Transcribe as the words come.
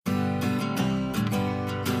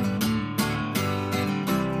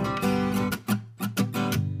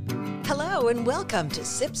Hello and welcome to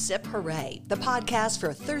Sip Sip Hooray, the podcast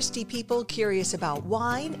for thirsty people curious about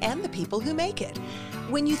wine and the people who make it.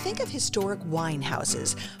 When you think of historic wine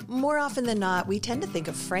houses, more often than not, we tend to think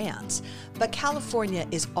of France. But California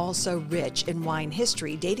is also rich in wine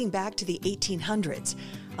history dating back to the 1800s.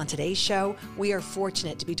 On today's show, we are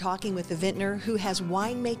fortunate to be talking with a vintner who has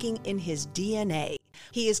winemaking in his DNA.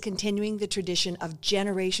 He is continuing the tradition of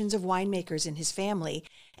generations of winemakers in his family,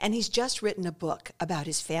 and he's just written a book about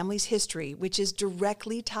his family's history, which is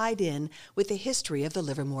directly tied in with the history of the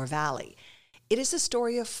Livermore Valley. It is a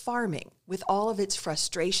story of farming with all of its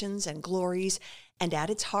frustrations and glories, and at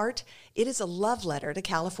its heart, it is a love letter to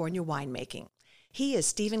California winemaking. He is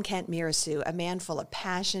Stephen Kent Mirasu, a man full of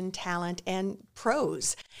passion, talent, and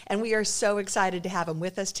prose. And we are so excited to have him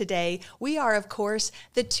with us today. We are, of course,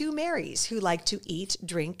 the two Marys who like to eat,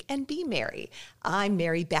 drink, and be merry. I'm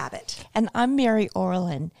Mary Babbitt. And I'm Mary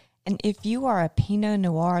Orland. And if you are a Pinot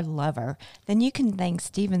Noir lover, then you can thank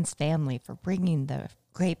Stephen's family for bringing the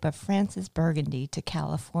grape of Francis Burgundy to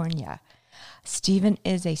California. Stephen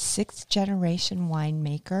is a sixth-generation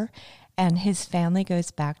winemaker, and his family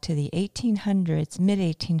goes back to the 1800s,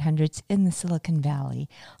 mid-1800s in the Silicon Valley,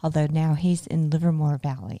 although now he's in Livermore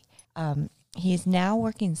Valley. He is now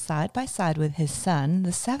working side by side with his son,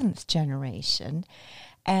 the seventh generation,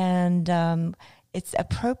 and it's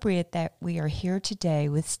appropriate that we are here today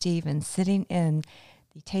with Stephen sitting in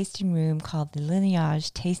the tasting room called the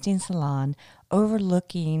Lineage Tasting Salon,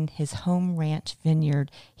 overlooking his home ranch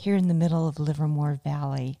vineyard here in the middle of Livermore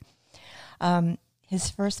Valley. His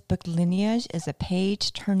first book, Lineage, is a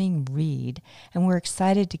page-turning read, and we're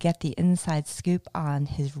excited to get the inside scoop on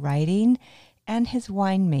his writing and his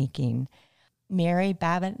winemaking. Mary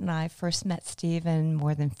Babbitt and I first met Stephen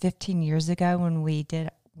more than 15 years ago when we did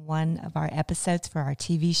one of our episodes for our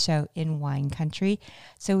TV show In Wine Country.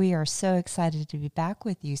 So we are so excited to be back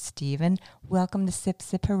with you, Stephen. Welcome to Sip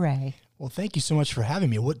Sip Hooray. Well, thank you so much for having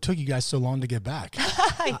me. What took you guys so long to get back?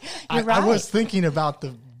 You're right. I was thinking about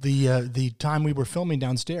the time we were filming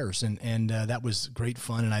downstairs, and that was great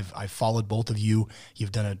fun. And I've followed both of you.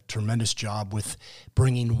 You've done a tremendous job with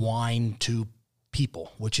bringing wine to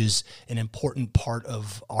people, which is an important part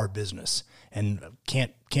of our business. And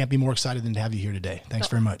can't be more excited than to have you here today. Thanks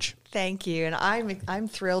very much. Thank you, and I'm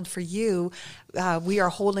thrilled for you. We are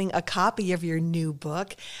holding a copy of your new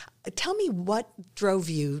book. Tell me what drove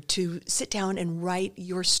you to sit down and write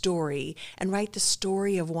your story and write the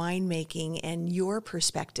story of winemaking and your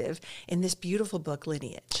perspective in this beautiful book,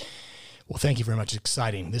 Lineage. Well, thank you very much. It's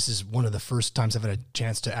exciting. This is one of the first times I've had a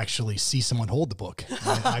chance to actually see someone hold the book.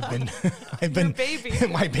 I've been Your baby.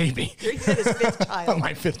 My baby. You're his fifth child.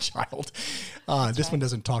 My fifth child. This one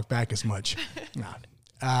doesn't talk back as much. No.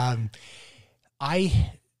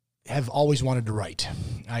 I have always wanted to write.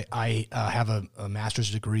 I have a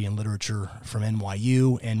master's degree in literature from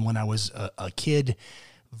NYU, and when I was a kid,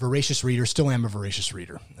 voracious reader, still am a voracious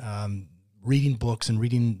reader. Reading books and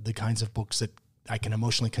reading the kinds of books that I can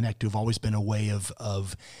emotionally connect to have always been a way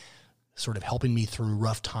of sort of helping me through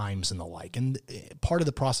rough times and the like. And part of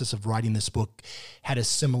the process of writing this book had a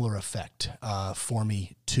similar effect for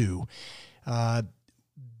me too.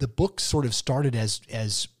 The book sort of started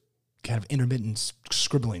as kind of intermittent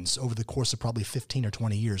scribblings over the course of probably 15 or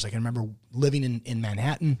 20 years. I can remember living in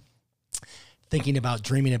Manhattan,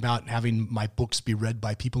 dreaming about having my books be read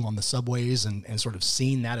by people on the subways and sort of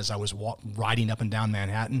seeing that as I was riding up and down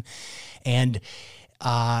Manhattan. And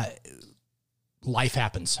life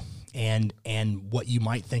happens. And what you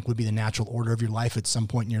might think would be the natural order of your life at some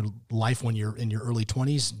point in your life when you're in your early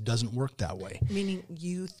 20s doesn't work that way. Meaning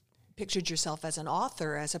you pictured yourself as an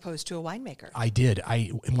author as opposed to a winemaker. I did.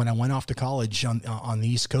 When I went off to college on the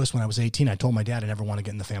East Coast when I was 18, I told my dad I never want to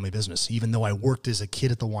get in the family business. Even though I worked as a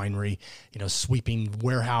kid at the winery, sweeping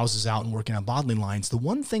warehouses out and working on bottling lines, the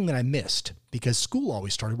one thing that I missed, because school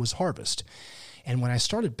always started, was harvest. And when I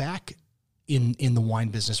started back in the wine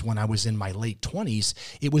business when I was in my late 20s,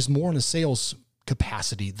 it was more in a sales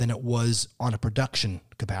capacity than it was on a production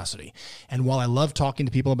capacity. And while I love talking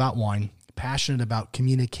to people about wine, passionate about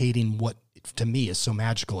communicating what to me is so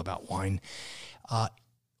magical about wine,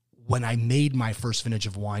 when I made my first vintage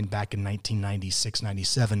of wine back in 1996,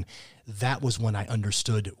 97, that was when I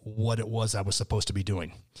understood what it was I was supposed to be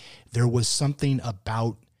doing. There was something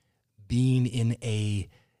about being in a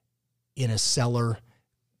cellar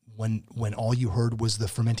when all you heard was the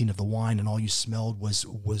fermenting of the wine and all you smelled was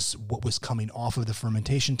what was coming off of the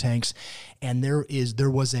fermentation tanks. And there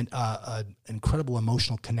was an incredible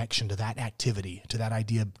emotional connection to that activity, to that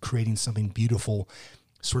idea of creating something beautiful,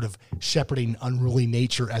 sort of shepherding unruly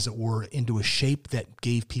nature, as it were, into a shape that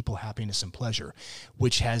gave people happiness and pleasure,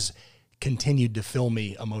 which has continued to fill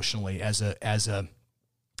me emotionally as a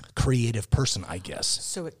creative person, I guess.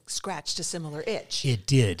 So it scratched a similar itch. It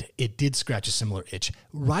did scratch a similar itch.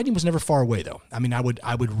 Writing was never far away, though. I mean, I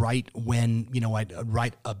would write when, I'd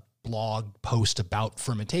write a blog post about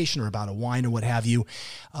fermentation or about a wine or what have you.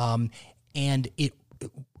 And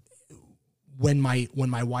when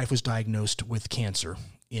my wife was diagnosed with cancer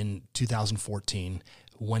in 2014,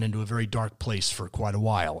 went into a very dark place for quite a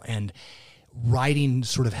while. And writing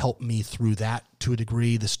sort of helped me through that to a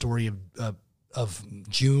degree. The story of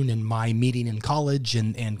June and my meeting in college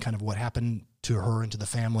and kind of what happened to her and to the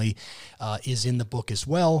family is in the book as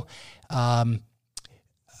well. But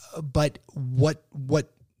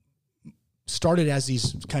what started as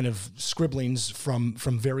these kind of scribblings from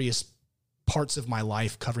various parts of my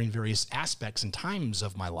life, covering various aspects and times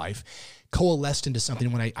of my life, coalesced into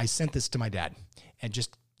something when I sent this to my dad. And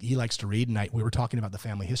just, he likes to read, and we were talking about the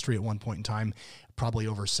family history at one point in time, probably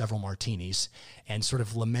over several martinis, and sort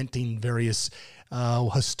of lamenting various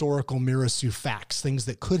historical Mirasu facts, things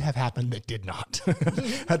that could have happened that did not,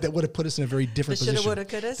 that would have put us in a very different position. The shoulda,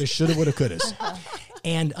 woulda, couldas. The shoulda, woulda, couldas.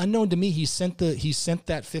 And unknown to me, he sent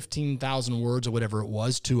that 15,000 words or whatever it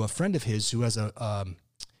was to a friend of his who has a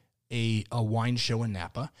wine show in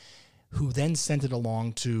Napa, who then sent it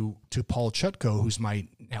along to Paul Chutko, who's my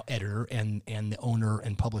now editor and the owner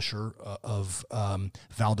and publisher of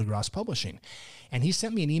Val de Grace Publishing. And he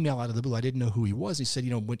sent me an email out of the blue. I didn't know who he was. He said,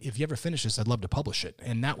 if you ever finish this, I'd love to publish it.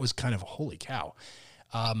 And that was kind of, holy cow.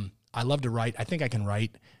 I love to write. I think I can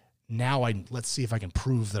write. Now let's see if I can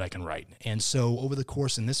prove that I can write. And so over the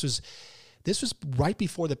course, and this was right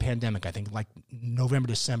before the pandemic, I think like November,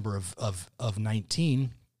 December of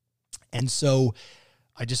 19. And so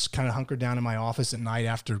I just kind of hunkered down in my office at night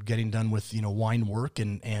after getting done with, wine work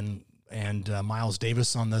and Miles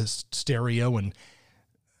Davis on the stereo and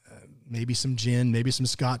maybe some gin, maybe some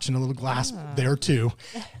scotch and a little glass there too.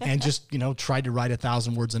 And just, tried to write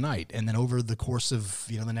 1,000 words a night. And then over the course of,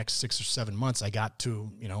 the next 6 or 7 months, I got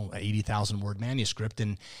to, an 80,000 word manuscript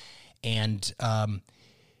and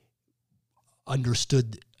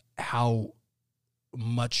understood how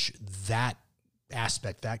much that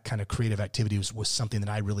aspect, that kind of creative activity was something that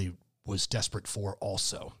I really was desperate for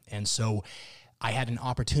also. And so I had an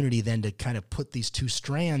opportunity then to kind of put these two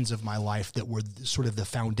strands of my life that were sort of the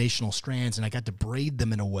foundational strands, and I got to braid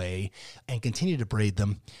them in a way and continue to braid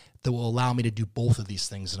them that will allow me to do both of these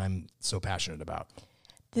things that I'm so passionate about.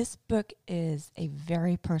 This book is a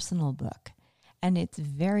very personal book, and it's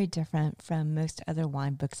very different from most other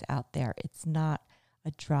wine books out there. It's not a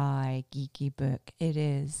dry, geeky book.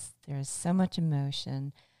 There's so much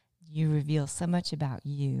emotion. You reveal so much about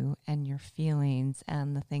you and your feelings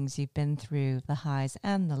and the things you've been through, the highs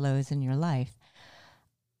and the lows in your life.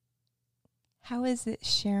 How is it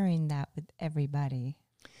sharing that with everybody?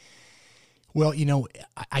 Well,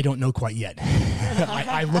 I don't know quite yet.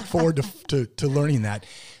 I look forward to learning that.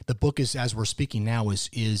 The book is, as we're speaking now,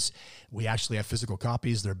 is we actually have physical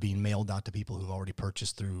copies. They're being mailed out to people who've already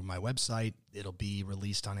purchased through my website. It'll be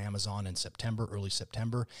released on Amazon in September, early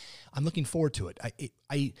September. I'm looking forward to it.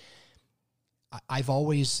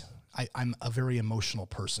 I'm a very emotional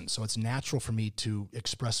person, so it's natural for me to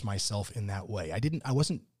express myself in that way. I didn't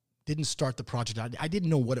start the project. I didn't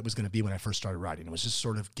know what it was going to be when I first started writing. It was just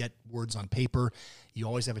sort of get words on paper. You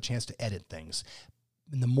always have a chance to edit things.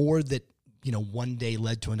 And the more that, one day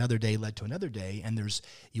led to another day, and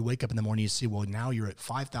you wake up in the morning, you see, well, now you're at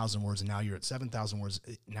 5,000 words, and now you're at 7,000 words,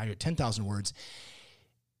 now you're at 10,000 words.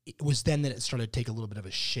 It was then that it started to take a little bit of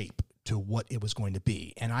a shape to what it was going to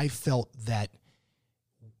be. And I felt that,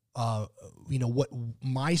 what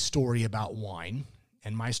my story about wine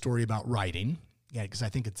and my story about writing, because I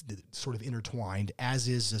think it's sort of intertwined, as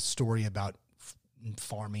is a story about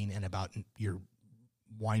farming and about your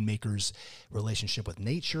winemaker's relationship with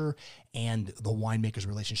nature and the winemaker's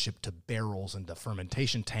relationship to barrels and to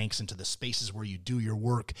fermentation tanks and to the spaces where you do your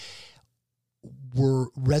work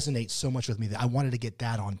resonate so much with me that I wanted to get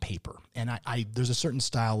that on paper. And I there's a certain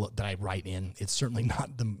style that I write in. It's certainly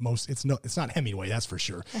not the most, it's not Hemingway, that's for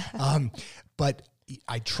sure. But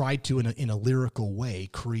I tried to, in a lyrical way,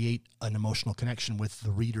 create an emotional connection with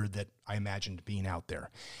the reader that I imagined being out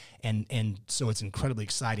there. And so it's incredibly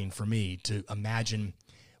exciting for me to imagine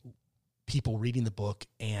people reading the book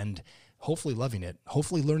and hopefully loving it,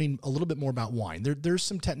 hopefully learning a little bit more about wine. There's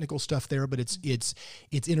some technical stuff there, but it's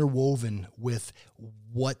interwoven with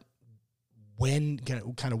what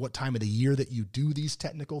time of the year that you do these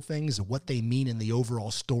technical things, what they mean in the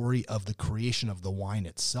overall story of the creation of the wine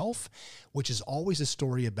itself, which is always a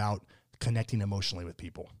story about connecting emotionally with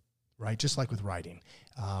people, right? Just like with writing.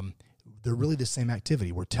 They're really the same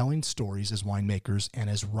activity. We're telling stories as winemakers and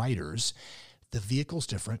as writers. The vehicle's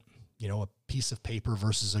different, a piece of paper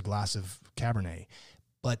versus a glass of Cabernet.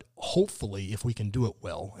 But hopefully, if we can do it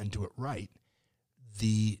well and do it right,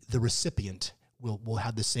 the recipient will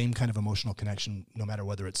have the same kind of emotional connection, no matter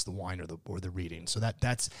whether it's the wine or the reading. So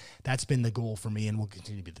that's been the goal for me, and will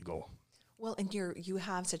continue to be the goal. Well, and you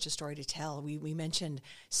have such a story to tell. We mentioned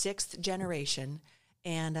 6th generation,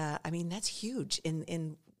 and that's huge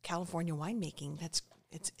in California winemaking.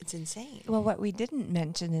 It's insane. Well, what we didn't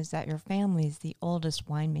mention is that your family is the oldest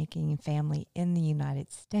winemaking family in the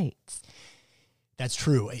United States. That's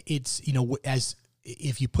true. It's, as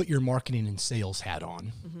if you put your marketing and sales hat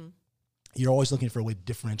on, mm-hmm. you're always looking for a way to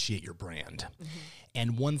differentiate your brand. Mm-hmm.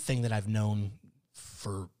 And one thing that I've known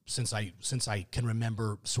since I can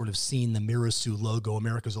remember sort of seeing the Mirasu logo,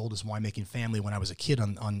 America's oldest winemaking family, when I was a kid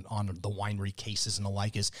on the winery cases and the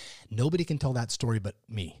like, is nobody can tell that story but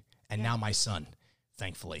me. And now my son,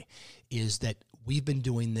 thankfully, is that we've been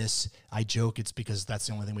doing this. I joke it's because that's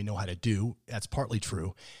the only thing we know how to do. That's partly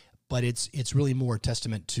true. But it's really more a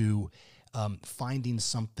testament to finding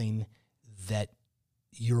something that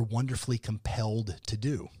you're wonderfully compelled to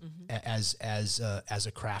do mm-hmm. as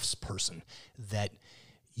a craftsperson, that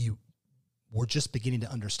we're just beginning to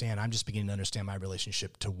understand. I'm just beginning to understand my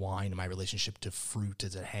relationship to wine and my relationship to fruit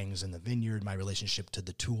as it hangs in the vineyard, my relationship to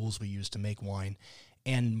the tools we use to make wine,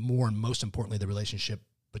 and most importantly, the relationship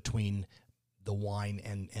between the wine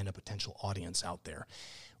and a potential audience out there.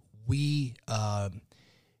 We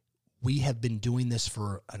have been doing this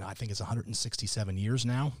for, I think it's 167 years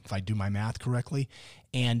now, if I do my math correctly,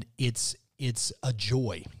 and it's a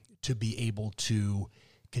joy to be able to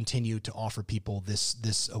continue to offer people this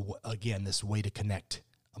way to connect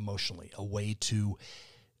emotionally, a way to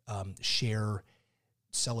share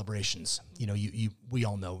celebrations. We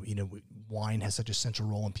all know, wine has such a central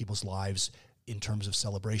role in people's lives in terms of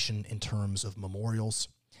celebration, in terms of memorials.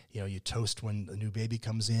 You toast when a new baby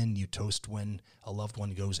comes in, you toast when a loved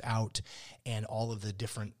one goes out, and all of the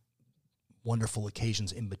different wonderful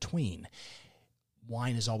occasions in between.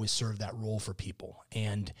 Wine has always served that role for people,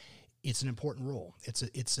 and it's an important role.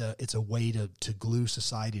 It's a way to glue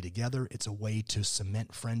society together. It's a way to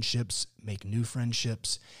cement friendships, make new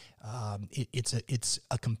friendships. It's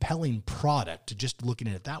a compelling product. Just looking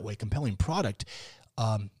at it that way, compelling product.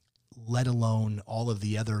 Let alone all of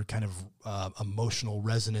the other kind of emotional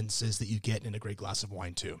resonances that you get in a great glass of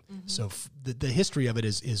wine too. Mm-hmm. So the history of it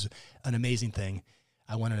is an amazing thing.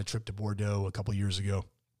 I went on a trip to Bordeaux a couple years ago,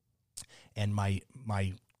 and my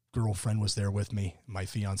girlfriend was there with me, my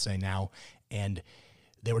fiance now, and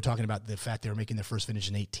they were talking about the fact they were making their first vintage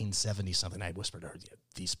in 1870 something. I whispered to her,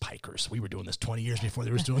 "These pikers, we were doing this 20 years before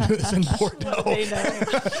they were doing this in Bordeaux."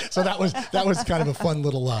 So that was kind of a fun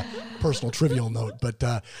little personal trivial note, but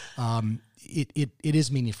it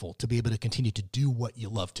is meaningful to be able to continue to do what you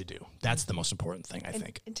love to do. That's the most important thing, I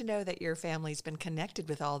think. And to know that your family's been connected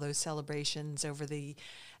with all those celebrations over the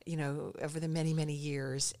many, many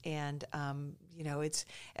years. And, it's,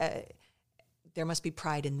 there must be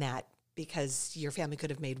pride in that, because your family could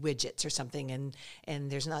have made widgets or something,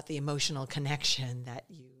 and there's not the emotional connection that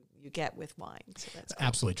you get with wine. So that's cool.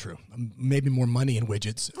 Absolutely true. Maybe more money in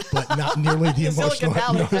widgets, but not nearly the emotional.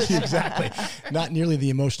 No, exactly. Not nearly the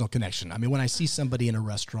emotional connection. I mean, when I see somebody in a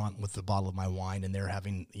restaurant with a bottle of my wine and they're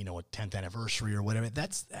having, a 10th anniversary or whatever,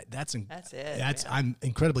 that's it. I'm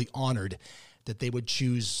incredibly honored that they would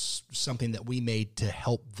choose something that we made to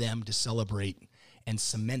help them to celebrate and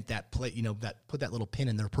cement that put that little pin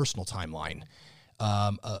in their personal timeline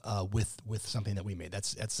with something that we made.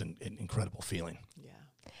 That's an incredible feeling. Yeah.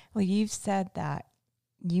 Well, you've said that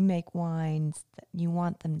you make wines that you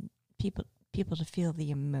want people to feel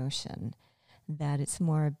the emotion, that it's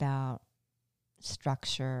more about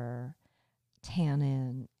structure,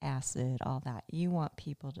 tannin, acid, all that. You want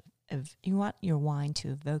you want your wine to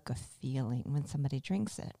evoke a feeling when somebody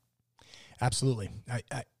drinks it. Absolutely.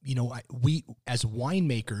 We as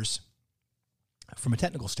winemakers, from a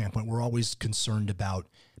technical standpoint, we're always concerned about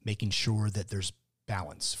making sure that there's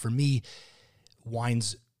balance. For me,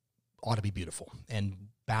 wines ought to be beautiful, and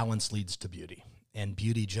balance leads to beauty, and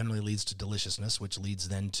beauty generally leads to deliciousness, which leads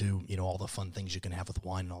then to, all the fun things you can have with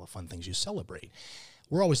wine and all the fun things you celebrate.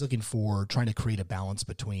 We're always looking for trying to create a balance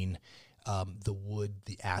between the wood,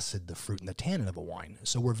 the acid, the fruit, and the tannin of a wine.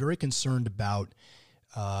 So we're very concerned about,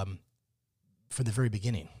 from the very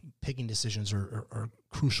beginning, picking decisions are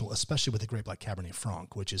crucial, especially with a grape like Cabernet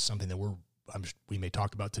Franc, which is something that we may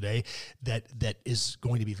talk about today, that is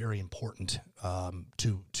going to be very important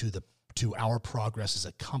to our progress as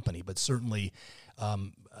a company, but certainly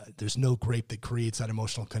There's no grape that creates that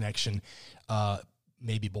emotional connection,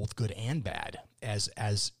 maybe both good and bad,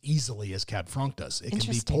 as easily as Cab Franc does. It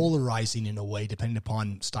can be polarizing in a way, depending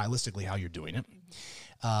upon stylistically how you're doing it.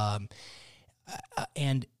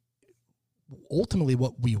 And ultimately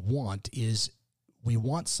what we want is we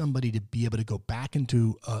want somebody to be able to go back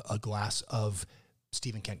into a glass of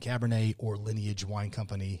Stephen Kent Cabernet or Lineage Wine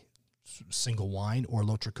Company single wine or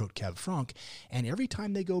L'Autre-Côte Cab Franc, and every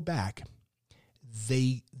time they go back,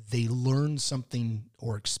 they learn something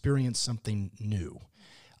or experience something new.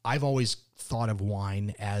 I've always thought of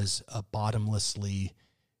wine as a bottomlessly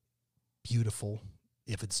beautiful,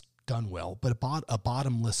 if it's done well, but a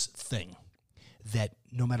bottomless thing that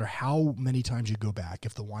no matter how many times you go back,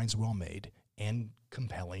 if the wine's well made and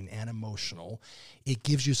compelling and emotional, it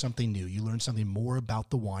gives you something new. You learn something more about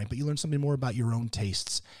the wine, but you learn something more about your own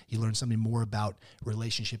tastes. You learn something more about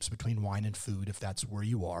relationships between wine and food, if that's where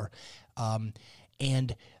you are.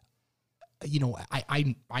 And you know,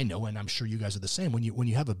 I know, and I'm sure you guys are the same. When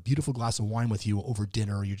you have a beautiful glass of wine with you over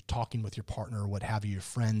dinner, or you're talking with your partner or what have you, your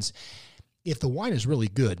friends, if the wine is really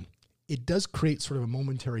good, it does create sort of a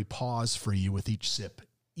momentary pause for you with each sip,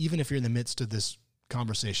 even if you're in the midst of this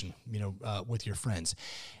conversation, you know, with your friends.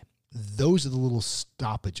 Those are the little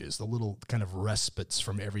stoppages, the little kind of respites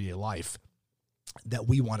from everyday life that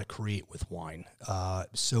we want to create with wine.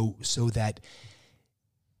 So that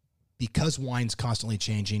because wine's constantly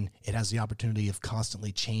changing, it has the opportunity of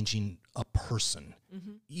constantly changing a person.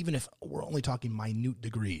 Mm-hmm. Even if we're only talking minute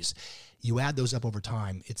degrees, you add those up over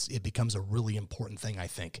time, it becomes a really important thing, I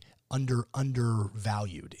think,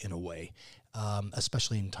 undervalued in a way,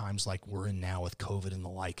 especially in times like we're in now with COVID and the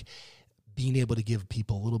like. Being able to give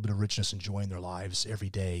people a little bit of richness and joy in their lives every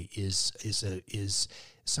day is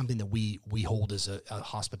something that we hold as a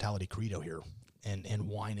hospitality credo here. And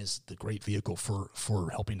wine is the great vehicle for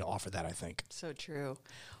helping to offer that, I think. So true.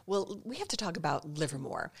 Well, we have to talk about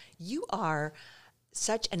Livermore. You are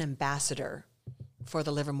such an ambassador for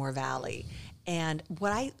the Livermore Valley. And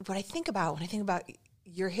what I think about when I think about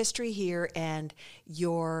your history here and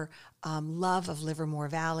your love of Livermore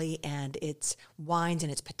Valley and its wines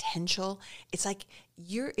and its potential, it's like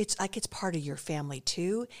it's part of your family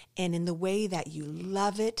too. And in the way that you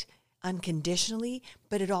love it unconditionally,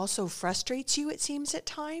 but it also frustrates you, it seems, at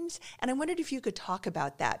times. And I wondered if you could talk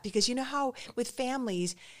about that, because you know how with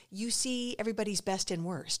families, you see everybody's best and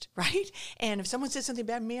worst, right? And if someone says something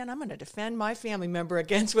bad, man, I'm going to defend my family member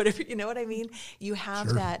against whatever, you know what I mean? You have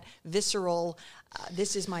Sure. that visceral,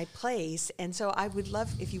 this is my place. And so I would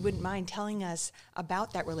love, if you wouldn't mind telling us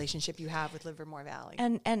about that relationship you have with Livermore Valley.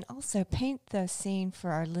 And also paint the scene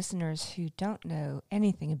for our listeners who don't know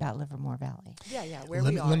anything about Livermore Valley. Yeah, where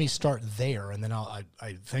we are. Let me start there, and then I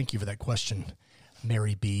thank you for that question,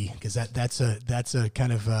 Mary B, because that's a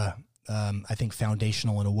kind of I think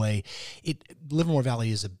foundational in a way. Livermore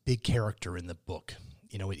Valley is a big character in the book.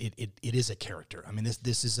 You know, it is a character. I mean,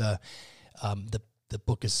 this is the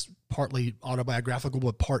book is partly autobiographical,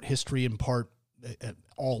 but part history and part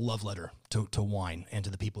all love letter to wine and to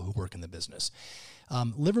the people who work in the business.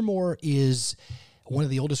 Livermore is one of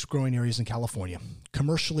the oldest growing areas in California,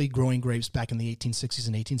 commercially growing grapes back in the 1860s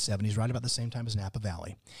and 1870s, right about the same time as Napa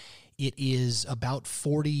Valley. It is about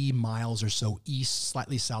 40 miles or so east,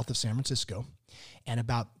 slightly south of San Francisco, and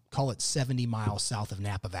about, call it 70 miles south of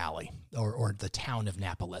Napa Valley, or the town of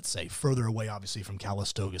Napa, let's say, further away, obviously, from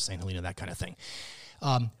Calistoga, St. Helena, that kind of thing.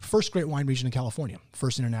 First great wine region in California.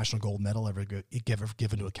 First international gold medal ever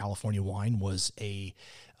given to a California wine was a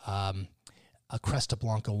Cresta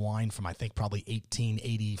Blanca wine from, I think, probably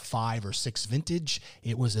 1885 or 6 vintage.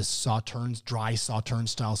 It was a dry Sauterne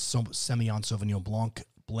style Semillon Sauvignon Blanc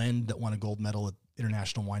blend that won a gold medal at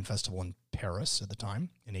International Wine Festival in Paris at the time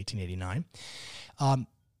in 1889.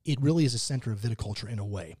 It really is a center of viticulture in a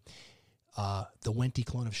way. The Wente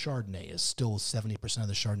clone of Chardonnay is still 70% of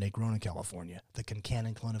the Chardonnay grown in California. The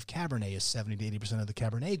Concannon clone of Cabernet is 70 to 80% of the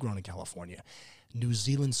Cabernet grown in California. New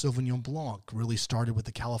Zealand Sauvignon Blanc really started with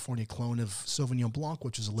the California clone of Sauvignon Blanc,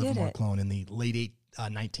 which was a Livermore clone in the late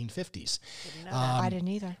 1950s. Didn't know that. I didn't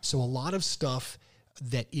either. So a lot of stuff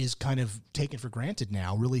that is kind of taken for granted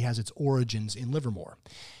now really has its origins in Livermore.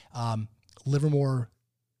 Livermore,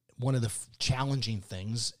 one of the challenging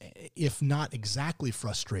things, if not exactly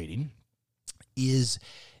frustrating, is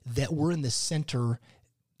that we're in the center.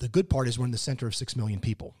 The good part is we're in the center of 6 million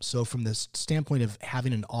people. So from the standpoint of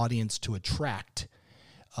having an audience to attract,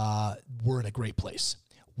 we're in a great place.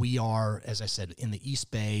 We are, as I said, in the East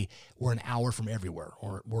Bay. We're an hour from everywhere.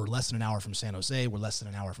 Or we're less than an hour from San Jose. We're less than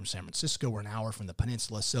an hour from San Francisco. We're an hour from the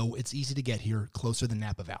peninsula. So it's easy to get here, closer than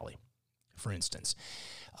Napa Valley. for instance.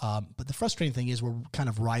 But the frustrating thing is we're kind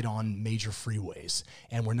of right on major freeways,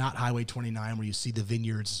 and we're not Highway 29 where you see the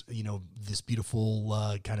vineyards, this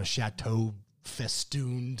beautiful kind of chateau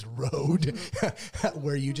festooned road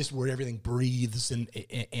where everything breathes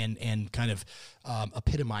and kind of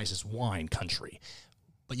epitomizes wine country.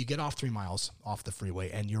 But you get off 3 miles off the freeway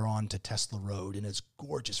and you're on to Tesla Road, and it's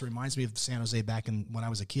gorgeous. It reminds me of San Jose back when I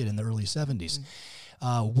was a kid in the early 70s.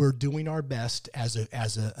 We're doing our best as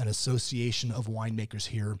an association of winemakers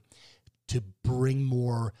here to bring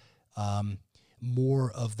more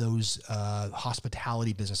of those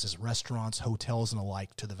hospitality businesses, restaurants, hotels, and the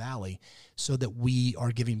like to the Valley, so that we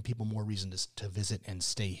are giving people more reason to visit and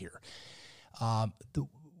stay here.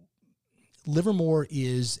 Livermore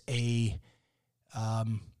is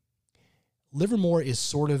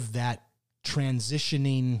sort of that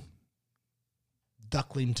transitioning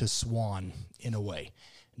duckling to swan in a way,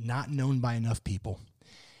 not known by enough people.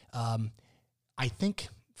 I think,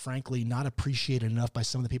 frankly, not appreciated enough by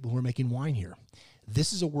some of the people who are making wine here.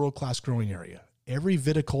 This is a world-class growing area. Every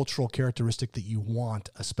viticultural characteristic that you want,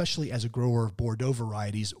 especially as a grower of Bordeaux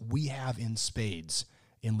varieties, we have in spades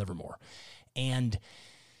in Livermore. And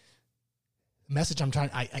message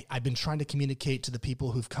I've been trying to communicate to the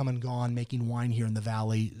people who've come and gone making wine here in the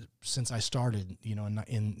Valley since I started, in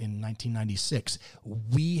 1996.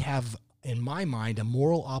 We have, in my mind, a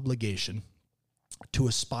moral obligation to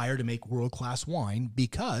aspire to make world-class wine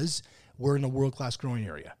because we're in a world-class growing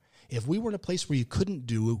area. If we were in a place where you couldn't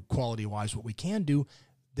do quality-wise what we can do,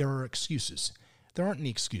 there are excuses. There aren't any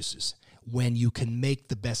excuses when you can make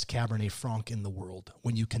the best Cabernet Franc in the world,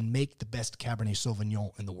 when you can make the best Cabernet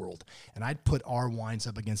Sauvignon in the world. And I'd put our wines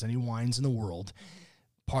up against any wines in the world,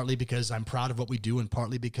 partly because I'm proud of what we do and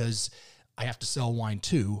partly because I have to sell wine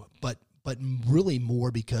too, but really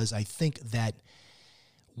more because I think that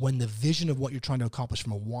when the vision of what you're trying to accomplish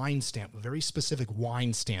from a wine standpoint, a very specific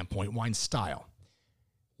wine standpoint, wine style,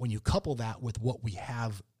 when you couple that with what we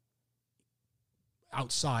have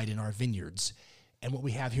outside in our vineyards and what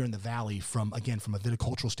we have here in the Valley from a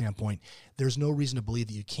viticultural standpoint, there's no reason to believe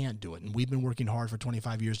that you can't do it. And we've been working hard for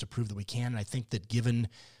 25 years to prove that we can. And I think that given,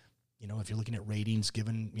 if you're looking at ratings,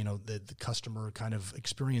 given, the customer kind of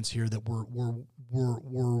experience here, that we're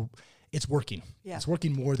it's working. Yeah. It's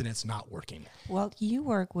working more than it's not working. Well, you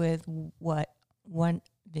work with one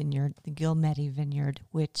vineyard, the Gilmette Vineyard,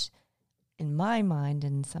 which in my mind,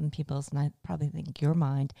 and some people's, and I probably think your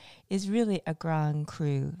mind, is really a Grand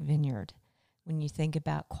Cru vineyard. When you think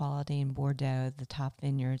about quality in Bordeaux, the top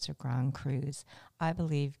vineyards are Grand Crus. I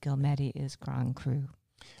believe Gilmette is Grand Cru.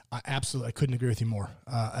 Absolutely. I couldn't agree with you more.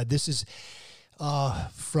 This is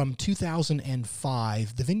from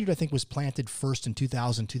 2005. The vineyard, I think, was planted first in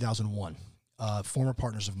 2000, 2001. Former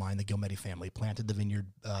partners of mine, the Gilmette family, planted the vineyard,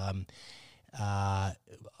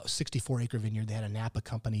 64-acre vineyard. They had a Napa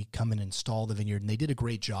company come and install the vineyard, and they did a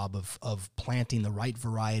great job of planting the right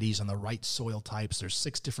varieties on the right soil types. There's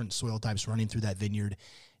 6 different soil types running through that vineyard.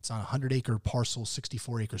 It's on a 100-acre parcel,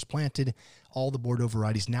 64 acres planted, all the Bordeaux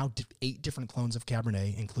varieties, now 8 different clones of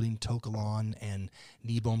Cabernet, including To Kalon and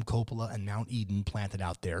Kneebaum Coppola and Mount Eden planted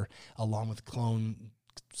out there, along with clone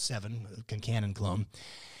 7, Concannon clone.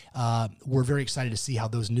 We're very excited to see how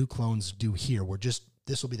those new clones do here.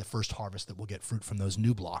 This will be the first harvest that we'll get fruit from those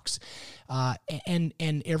new blocks. And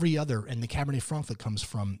every other, and the Cabernet Franc that comes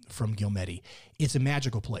from Gilmette. It's a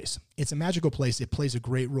magical place. It's a magical place. It plays a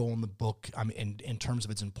great role in the book in terms of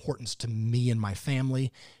its importance to me and my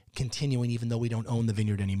family, continuing even though we don't own the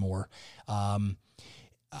vineyard anymore.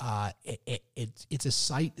 It's a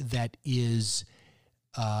site that is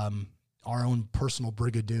our own personal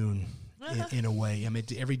Brigadoon. In a way. I mean,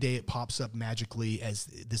 every day it pops up magically as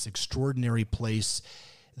this extraordinary place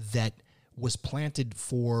that was planted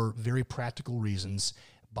for very practical reasons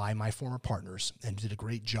by my former partners and did a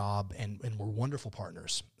great job and were wonderful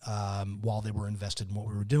partners while they were invested in what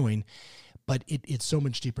we were doing. But it's so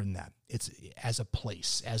much deeper than that. It's as a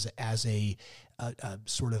place, as a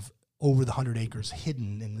sort of over the 100 acres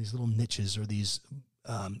hidden in these little niches or these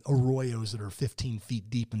arroyos that are 15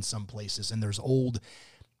 feet deep in some places. And there's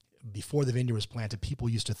before the vineyard was planted, people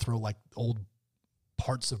used to throw like old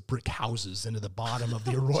parts of brick houses into the bottom of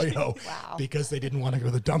the arroyo because they didn't want to go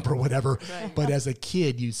to the dump or whatever. Right. But as a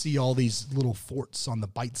kid, you see all these little forts on the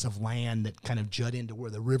bites of land that kind of jut into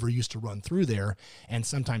where the river used to run through there, and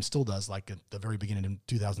sometimes still does, like at the very beginning in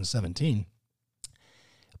 2017.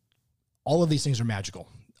 All of these things are magical.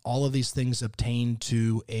 All of these things obtain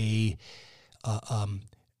to a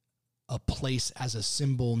place as a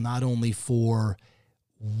symbol not only for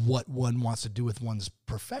what one wants to do with one's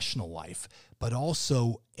professional life, but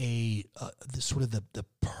also the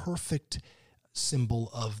perfect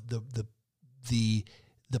symbol of the the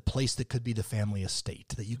place that could be the family estate,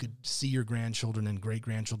 that you could see your grandchildren and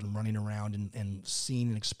great-grandchildren running around and seeing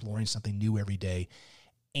and exploring something new every day.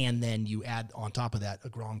 And then you add on top of that a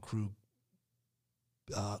Grand Cru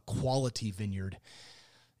quality vineyard.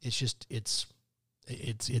 It's just,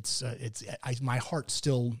 my heart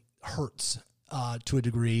still hurts to a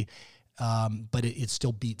degree, but it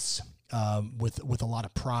still beats with a lot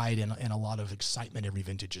of pride and a lot of excitement every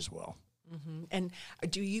vintage as well. Mm-hmm. And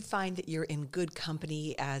do you find that you're in good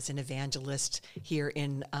company as an evangelist here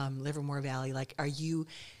in Livermore Valley? Like,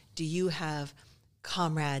 do you have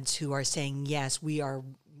comrades who are saying, yes, we are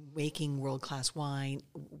making world-class wine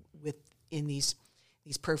in these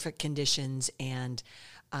perfect conditions, and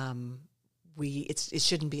it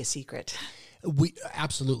shouldn't be a secret? We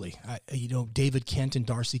absolutely, David Kent and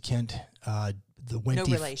Darcy Kent, the Wente,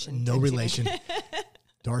 no relation.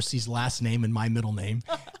 Darcy's last name and my middle name,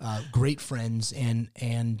 great friends, and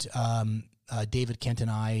David Kent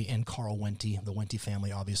and I and Carl Wente, the Wente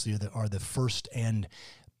family, obviously are the first and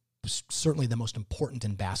certainly the most important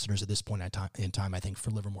ambassadors at this point in time, I think,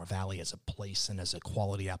 for Livermore Valley as a place and as a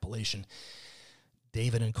quality appellation.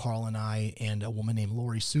 David and Carl and I and a woman named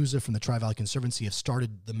Lori Souza from the Tri-Valley Conservancy have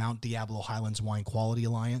started the Mount Diablo Highlands Wine Quality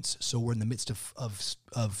Alliance. So we're in the midst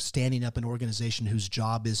of standing up an organization whose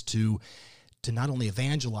job is to not only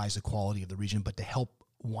evangelize the quality of the region, but to help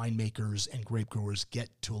winemakers and grape growers get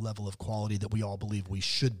to a level of quality that we all believe we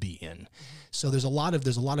should be in. Mm-hmm. So there's a lot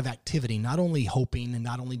of activity, not only hoping and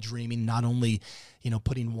not only dreaming, not only,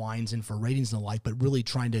 putting wines in for ratings and the like, but really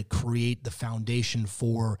trying to create the foundation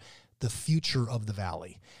for the future of the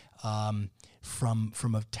valley,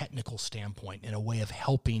 from a technical standpoint, in a way of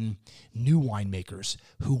helping new winemakers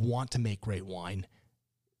who want to make great wine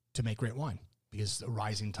to make great wine. Because a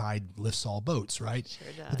rising tide lifts all boats, right? Sure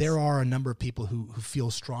does. There are a number of people who feel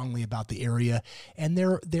strongly about the area, and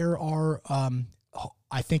there are,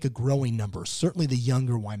 I think, a growing number. Certainly the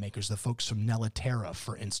younger winemakers, the folks from Nella Terra,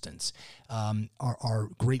 for instance, are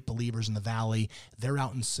great believers in the valley. They're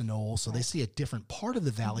out in Sunol, so they see a different part of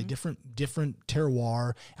the valley, mm-hmm. different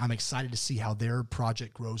terroir. I'm excited to see how their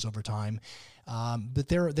project grows over time. But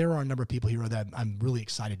there are a number of people here that I'm really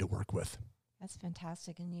excited to work with. That's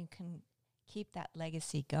fantastic, and you can keep that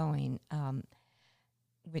legacy going,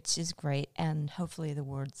 which is great, and hopefully the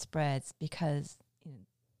word spreads, because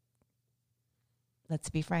let's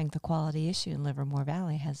be frank, the quality issue in Livermore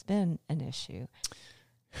Valley has been an issue.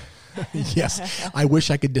 Yes, I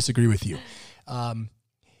wish I could disagree with you.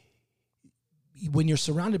 When you're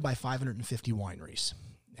surrounded by 550 wineries,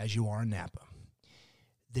 as you are in Napa,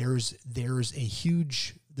 there's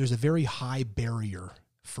a very high barrier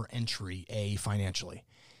for entry, financially.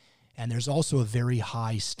 And there's also a very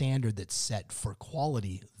high standard that's set for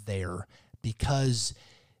quality there, because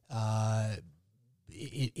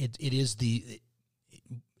it's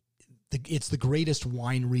the greatest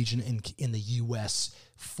wine region in the U.S.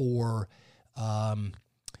 for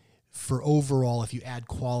overall, if you add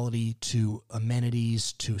quality to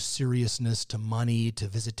amenities, to seriousness, to money, to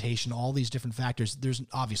visitation, all these different factors. There's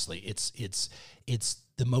obviously it's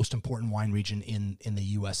the most important wine region in the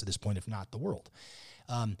U.S. at this point, if not the world.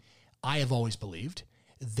 I have always believed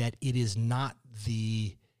that it is not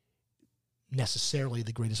necessarily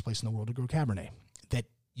the greatest place in the world to grow Cabernet, that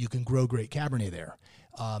you can grow great Cabernet there.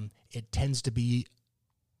 It tends to be,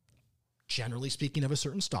 generally speaking, of a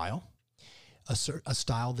certain style, a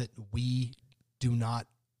style that we're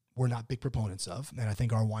not big proponents of, and I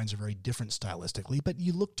think our wines are very different stylistically. But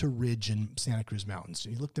you look to Ridge and Santa Cruz Mountains,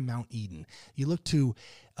 you look to Mount Eden, you look to,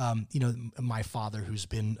 my father, who's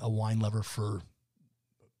been a wine lover for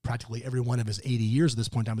practically every one of his 80 years at this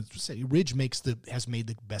point in time. Ridge has made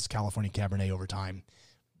the best California Cabernet over time,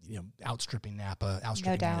 outstripping Napa,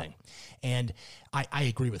 outstripping anything. And I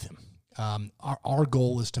agree with him. Our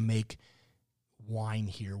goal is to make wine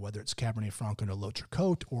here, whether it's Cabernet Franc or L'Autre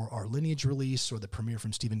Côte or our lineage release or the premiere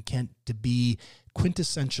from Stephen Kent, to be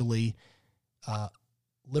quintessentially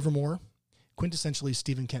Livermore, quintessentially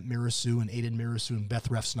Stephen Kent Mirassou and Aidan Mirassou and Beth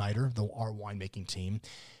Ref Snyder, our winemaking team,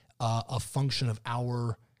 a function of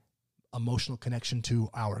our emotional connection to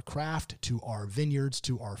our craft, to our vineyards,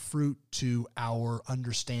 to our fruit, to our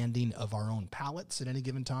understanding of our own palates at any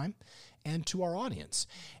given time, and to our audience.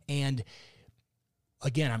 And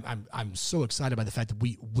again, I'm so excited by the fact that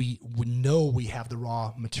we know we have the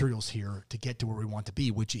raw materials here to get to where we want to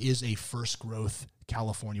be, which is a first growth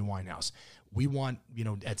California winehouse. We want,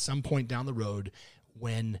 at some point down the road,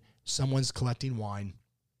 when someone's collecting wine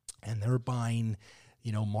and they're buying,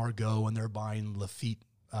 Margaux, and they're buying Lafite,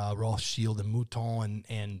 Rothschild and Mouton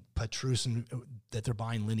and Petrus, and they're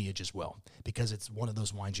buying lineage as well, because it's one of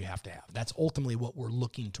those wines you have to have. That's ultimately what we're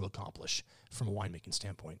looking to accomplish from a winemaking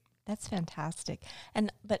standpoint. That's fantastic.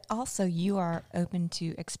 But also you are open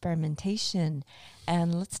to experimentation.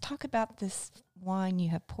 And let's talk about this wine you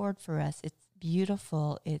have poured for us. It's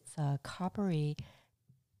beautiful. It's a coppery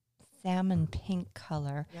salmon pink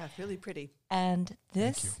color. Yeah, really pretty. And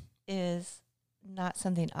this is not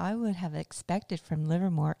something I would have expected from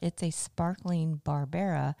Livermore. It's a sparkling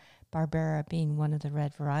Barbera, Barbera being one of the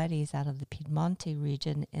red varieties out of the Piedmonte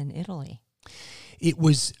region in Italy. It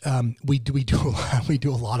was we do a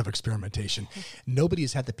lot of experimentation. Nobody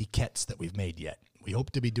has had the piquettes that we've made yet. We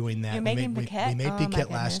hope to be doing that. You're making piquette? We made piquette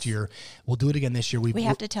last year. We'll do it again this year. We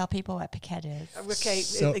have to tell people what piquette is. Okay,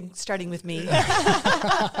 starting with me.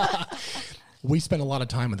 We spend a lot of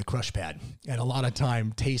time on the crush pad and a lot of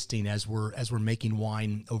time tasting as we're making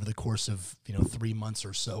wine over the course of 3 months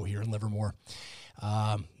or so here in Livermore,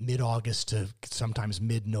 mid-August to sometimes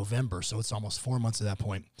mid-November. So it's almost 4 months at that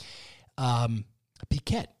point.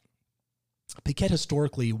 Piquette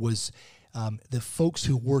historically was the folks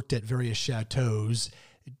who worked at various chateaus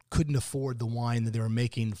couldn't afford the wine that they were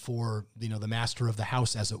making for the master of the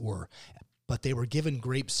house, as it were, but they were given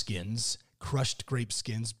grape skins, crushed grape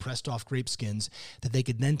skins, pressed off grape skins that they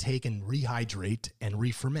could then take and rehydrate and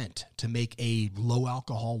re-ferment to make a low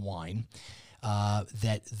alcohol wine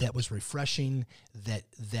that was refreshing,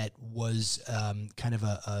 that was kind of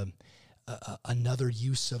another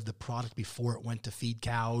use of the product before it went to feed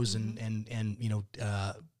cows and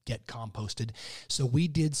get composted. So we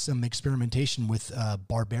did some experimentation with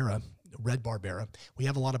Barbera, red Barbera. We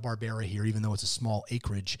have a lot of Barbera here, even though it's a small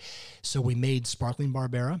acreage. So we made sparkling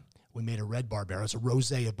Barbera. We made a red Barbera. It's a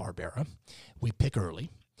rosé of Barbera. We pick early.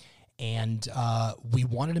 And we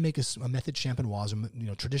wanted to make a method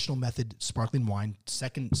champenoise, traditional method sparkling wine,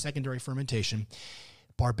 secondary fermentation.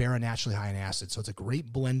 Barbera naturally high in acid, so it's a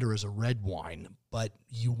great blender as a red wine, but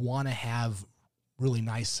you want to have really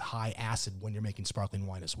nice high acid when you're making sparkling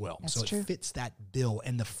wine as well. That's so true. It fits that bill,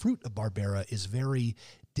 and the fruit of Barbera is very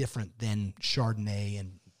different than Chardonnay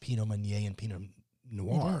and Pinot Meunier and Pinot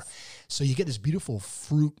Noir. So you get this beautiful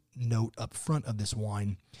fruit note up front of this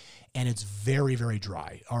wine, and it's very, very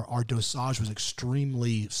dry. Our dosage was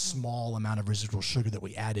extremely small amount of residual sugar that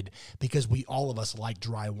we added because all of us like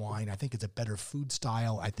dry wine. I think it's a better food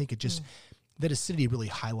style. I think it just, that acidity really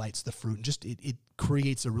highlights the fruit and just it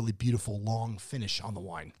creates a really beautiful long finish on the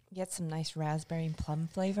wine. You get some nice raspberry and plum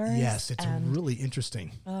flavors. Yes, it's really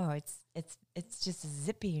interesting. Oh, it's just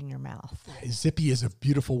zippy in your mouth. Zippy is a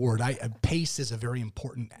beautiful word. Pace is a very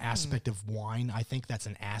important aspect of wine. I think that's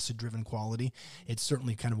an acid-driven quality. It's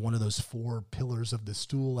certainly kind of one of those 4 pillars of the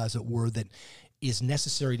stool, as it were, that is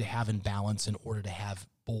necessary to have in balance in order to have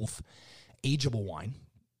both ageable wine.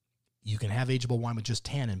 You can have ageable wine with just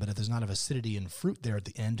tannin, but if there's not enough acidity and fruit there at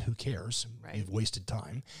the end, who cares? Right. You've wasted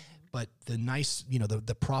time. But the nice,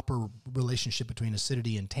 the proper relationship between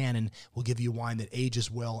acidity and tannin will give you a wine that ages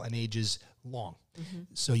well and ages long.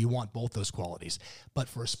 So you want both those qualities. But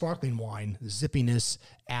for a sparkling wine, zippiness,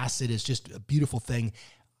 acid is just a beautiful thing.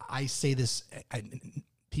 I say this,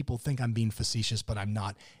 people think I'm being facetious, but I'm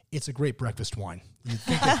not. It's a great breakfast wine.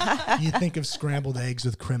 You think of scrambled eggs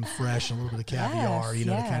with creme fraiche and a little bit of caviar, to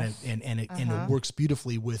kind of, and it works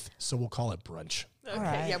beautifully with, so we'll call it brunch. Okay,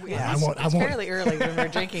 right. It's fairly early when we're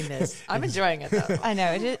drinking this. I'm enjoying it though. I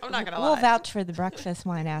know. I'm not gonna lie. We'll vouch for the breakfast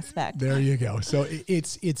wine aspect. There you go. So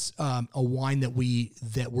it's a wine that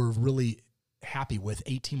we're really happy with.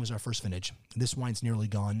 18 was our first vintage. This wine's nearly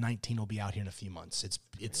gone. 19 will be out here in a few months.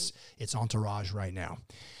 It's entourage right now.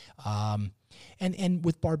 And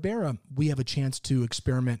with Barbera, we have a chance to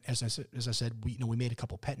experiment. As I said, we made a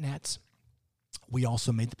couple pet nats. We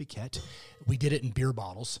also made the piquette. We did it in beer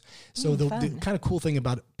bottles. So the kind of cool thing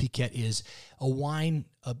about piquette is a wine,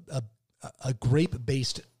 a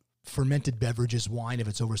grape-based fermented beverage is wine if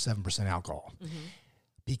it's over 7% alcohol.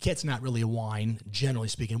 Piquette's not really a wine, generally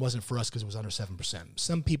speaking. It wasn't for us because it was under 7%.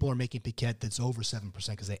 Some people are making piquette that's over 7%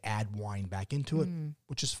 because they add wine back into it,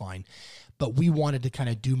 which is fine. But we wanted to kind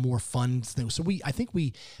of do more fun things. So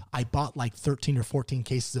I bought like 13 or 14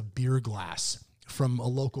 cases of beer glass from a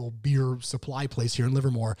local beer supply place here in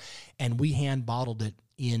Livermore, and we hand bottled it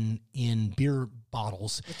in beer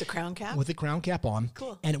bottles. With the crown cap? With the crown cap on.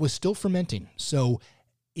 Cool. And it was still fermenting. So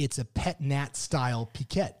it's a pet nat style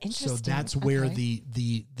piquette. So that's where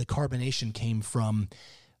the carbonation came from.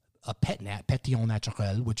 A pet nat, pétillant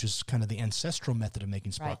naturel, which is kind of the ancestral method of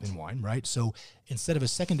making sparkling wine, right? So instead of a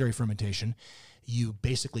secondary fermentation, you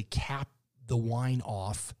basically cap the wine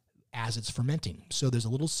off as it's fermenting. So there's a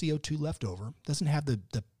little CO2 left over. Doesn't have the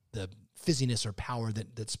fizziness or power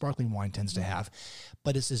that sparkling wine tends to have,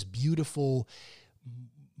 but it's this beautiful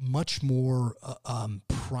much more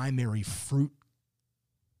primary fruit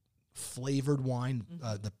flavored wine,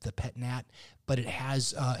 the Pet Nat, but it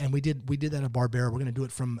has, and we did that at Barbera. We're going to do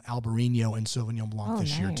it from Albarino and Sauvignon Blanc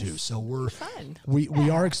this year too. So we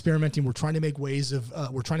are experimenting. We're trying to make ways of,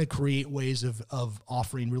 we're trying to create ways of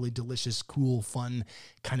offering really delicious, cool, fun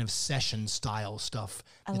kind of session style stuff.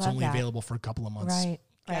 It's only available for a couple of months. Right.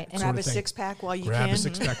 Right. And grab a six-pack while you can. Grab a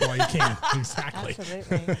six-pack while you can. Exactly.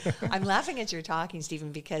 Absolutely. I'm laughing as you're talking,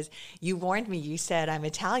 Stephen, because you warned me. You said, I'm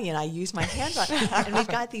Italian. I use my hands on. And we've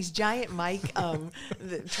got these giant mic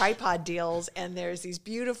the tripod deals, and there's these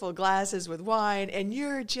beautiful glasses with wine, and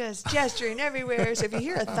you're just gesturing everywhere. So if you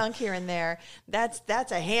hear a thunk here and there, that's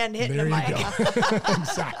a hand hitting the mic.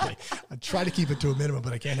 Exactly. I try to keep it to a minimum,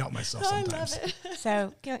 but I can't help myself sometimes. I love it.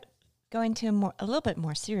 So going to a little bit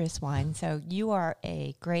more serious wine. So you are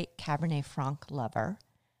a great Cabernet Franc lover.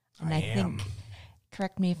 And I think,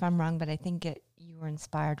 correct me if I'm wrong, but I think you were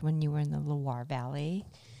inspired when you were in the Loire Valley.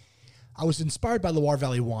 I was inspired by Loire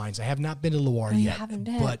Valley wines. I have not been to Loire yet,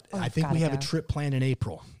 but I think we have a trip planned in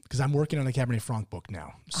April because I'm working on a Cabernet Franc book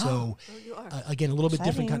now. So again, a little bit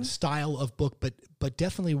different kind of style of book, but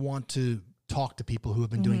definitely want to talk to people who have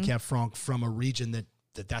been doing Cab Franc from a region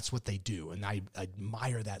that's what they do. And I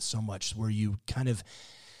admire that so much, where you kind of,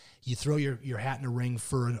 you throw your hat in a ring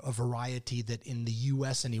for a variety that in the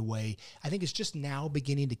U.S. anyway, I think it's just now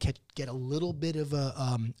beginning to get a little bit of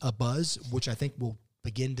a buzz, which I think will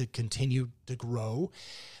begin to continue to grow.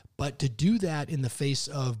 But to do that in the face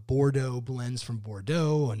of Bordeaux blends from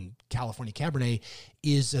Bordeaux and California Cabernet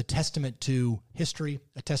is a testament to history,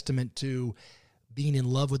 a testament to being in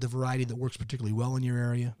love with the variety that works particularly well in your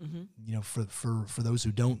area. You know, for those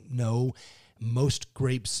who don't know, most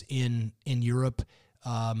grapes in Europe,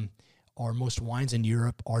 or most wines in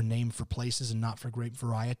Europe, are named for places and not for grape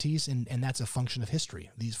varieties, and that's a function of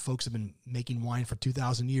history. These folks have been making wine for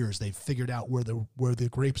 2,000 years. They've figured out where the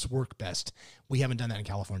grapes work best. We haven't done that in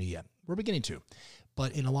California yet. We're beginning to.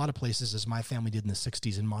 But in a lot of places, as my family did in the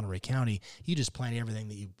 60s in Monterey County, you just plant everything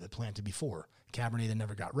that you planted before. Cabernet that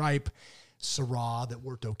never got ripe, Syrah that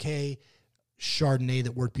worked okay, Chardonnay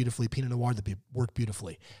that worked beautifully, Pinot Noir that worked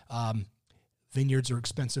beautifully. Vineyards are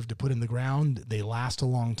expensive to put in the ground. They last a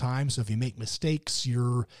long time. So if you make mistakes,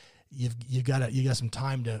 you've got some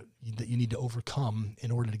time that you need to overcome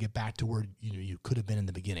in order to get back to where you could have been in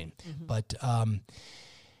the beginning. But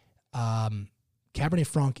Cabernet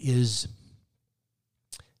Franc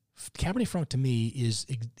to me is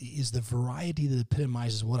the variety that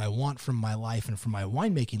epitomizes what I want from my life and from my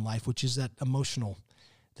winemaking life, which is that emotional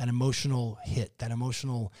hit, that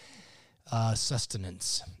emotional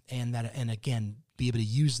sustenance, and again, be able to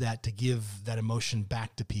use that to give that emotion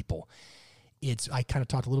back to people. I kind of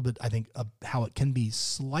talked a little bit, I think, of how it can be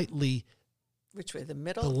slightly. Which way, the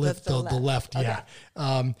middle? The left, okay.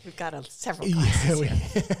 Yeah. We've got several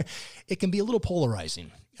glasses here. It can be a little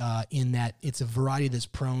polarizing in that it's a variety that's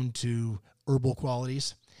prone to herbal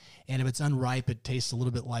qualities. And if it's unripe, it tastes a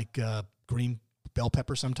little bit like green bell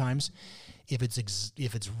pepper sometimes. If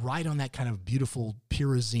it's right on that kind of beautiful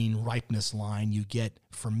pyrazine ripeness line, you get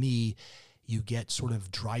sort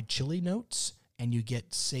of dried chili notes, and you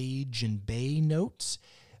get sage and bay notes.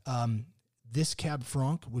 This Cab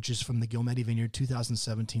Franc, which is from the Guillemette Vineyard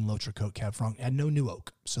 2017 L'Autre Côte Cab Franc, had no new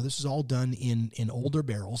oak. So this is all done in older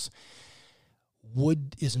barrels.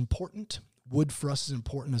 Wood is important. Wood for us is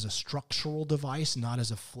important as a structural device, not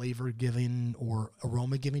as a flavor-giving or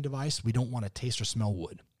aroma-giving device. We don't want to taste or smell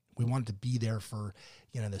wood. We want it to be there for,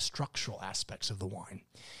 the structural aspects of the wine.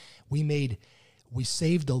 We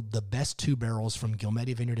saved the best two barrels from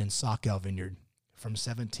Guillemette Vineyard and Saccal Vineyard from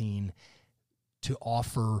 17 to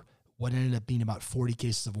offer what ended up being about 40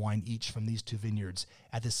 cases of wine each from these two vineyards.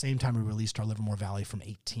 At the same time, we released our Livermore Valley from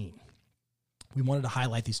 18. We wanted to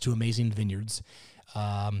highlight these two amazing vineyards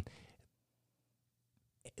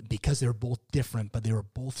because they were both different, but they were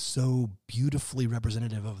both so beautifully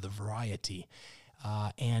representative of the variety.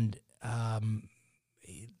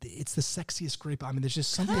 It's the sexiest grape. I mean, there's just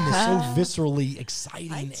something that's so viscerally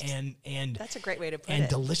exciting and that's a great way to put and it.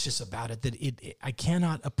 Delicious about it that I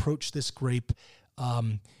cannot approach this grape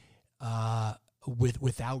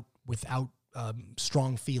without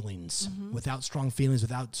strong feelings, without strong,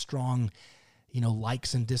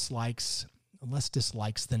 likes and dislikes. Less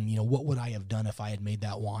dislikes than, what would I have done if I had made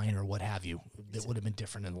that wine or what have you? It would have been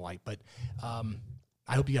different in the light, but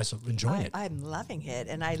I hope you guys are enjoying it. I'm loving it,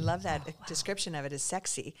 and I love that description of it as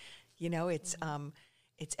sexy. It's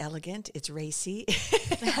elegant, it's racy,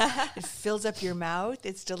 it fills up your mouth,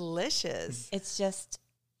 it's delicious. It's just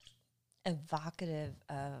evocative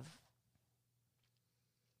of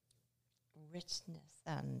richness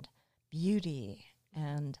and beauty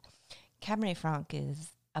And Cabernet Franc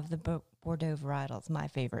is, of the Bordeaux varietals, my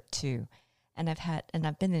favorite too. And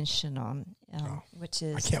I've been in Chinon, which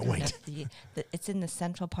is I can't wait. It's in the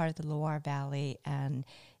central part of the Loire Valley, and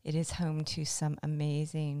it is home to some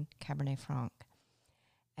amazing Cabernet Franc.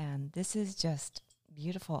 And this is just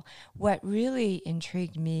beautiful. What really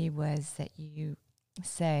intrigued me was that you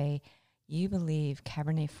say you believe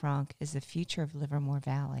Cabernet Franc is the future of Livermore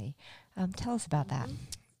Valley. Tell us about that.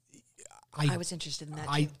 I was interested in that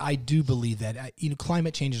too. I do believe that.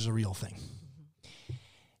 Climate change is a real thing.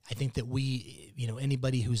 I think that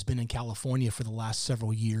anybody who's been in California for the last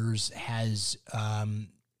several years has,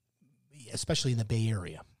 especially in the Bay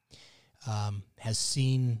Area, has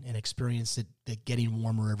seen and experienced that getting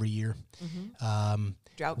warmer every year.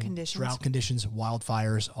 Drought conditions,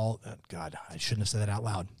 wildfires, God, I shouldn't have said that out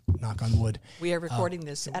loud. Knock on wood. We are recording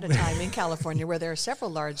this at a time in California where there are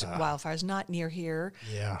several large wildfires, not near here,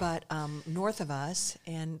 but north of us,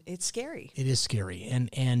 and it's scary. It is scary.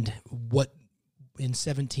 And what in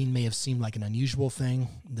 17 may have seemed like an unusual thing,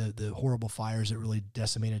 the horrible fires that really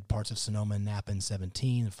decimated parts of Sonoma and Napa in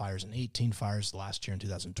 17, the fires in 18, fires last year in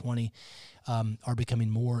 2020, are becoming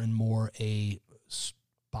more and more a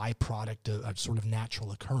byproduct of a sort of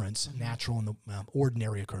natural occurrence, natural and the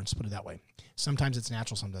ordinary occurrence, put it that way. Sometimes it's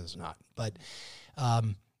natural, sometimes it's not. But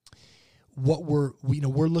what we're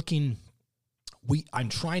looking, I'm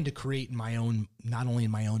trying to create in my own, not only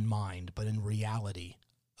in my own mind, but in reality,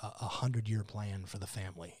 a 100-year plan for the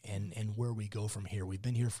family and where we go from here. We've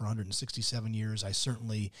been here for 167 years. I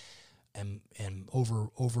certainly am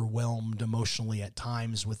overwhelmed emotionally at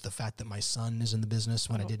times with the fact that my son is in the business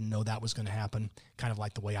when I didn't know that was going to happen. Kind of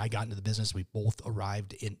like the way I got into the business. We both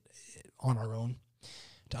arrived on our own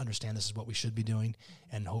to understand this is what we should be doing.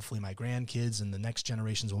 And hopefully my grandkids and the next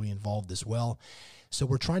generations will be involved as well. So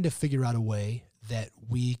we're trying to figure out a way that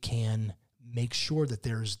we can make sure that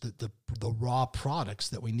there's the raw products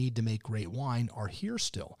that we need to make great wine are here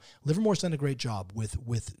still. Livermore's done a great job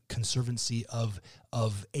with conservancy of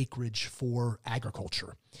acreage for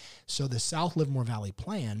agriculture. So the South Livermore Valley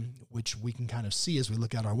Plan, which we can kind of see as we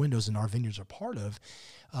look out our windows and our vineyards are part of,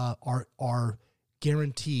 are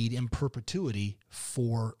guaranteed in perpetuity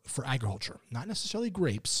for agriculture. Not necessarily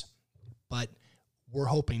grapes, but we're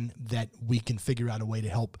hoping that we can figure out a way to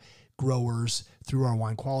help growers through our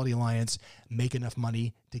Wine Quality Alliance make enough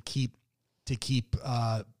money to keep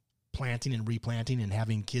planting and replanting and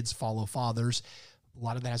having kids follow fathers. A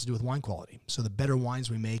lot of that has to do with wine quality. So the better wines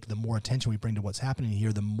we make, the more attention we bring to what's happening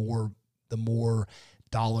here, the more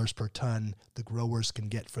dollars per ton the growers can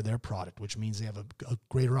get for their product, which means they have a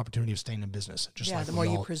greater opportunity of staying in business. The more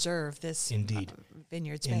you preserve this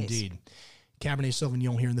vineyard space. Indeed. Cabernet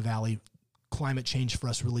Sauvignon here in the Valley, climate change for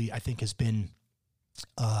us really, I think, has been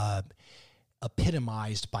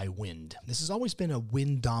epitomized by wind. This has always been a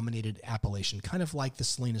wind-dominated appellation, kind of like the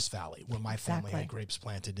Salinas Valley, where my family had grapes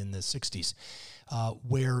planted in the 60s,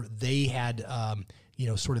 where they had,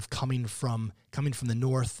 sort of coming from the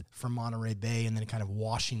north from Monterey Bay and then kind of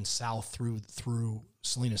washing south through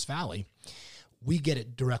Salinas Valley. We get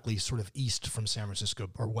it directly sort of east from San Francisco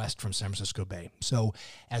or west from San Francisco Bay. So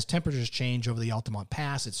as temperatures change over the Altamont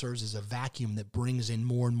Pass, it serves as a vacuum that brings in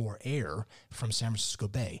more and more air from San Francisco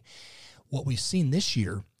Bay. What we've seen this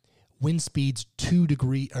year, wind speeds 2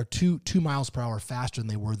 miles per hour faster than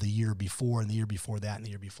they were the year before and the year before that and the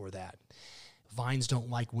year before that. Vines don't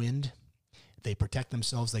like wind. They protect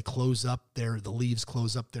themselves. They close up the leaves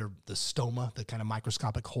close up the stoma, the kind of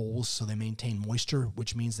microscopic holes, so they maintain moisture,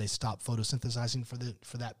 which means they stop photosynthesizing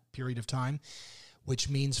for that period of time, which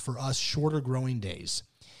means for us shorter growing days.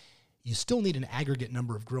 You still need an aggregate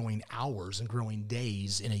number of growing hours and growing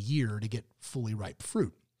days in a year to get fully ripe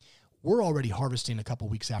fruit. We're already harvesting a couple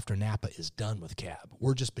weeks after Napa is done with Cab.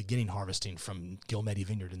 We're just beginning harvesting from Gilmedi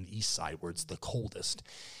Vineyard in the east side where it's the coldest.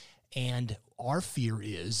 And our fear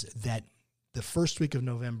is that the first week of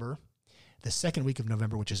November, the second week of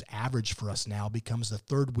November, which is average for us now, becomes the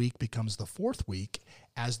third week, becomes the fourth week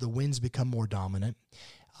as the winds become more dominant,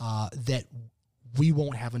 that we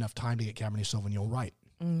won't have enough time to get Cabernet Sauvignon ripe,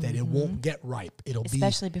 that it won't get ripe.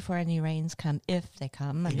 Especially before any rains come, if they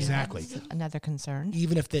come. Exactly. That's another concern.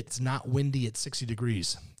 Even if it's not windy at 60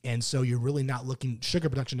 degrees. And so you're really not sugar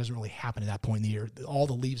production doesn't really happen at that point in the year. All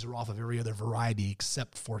the leaves are off of every other variety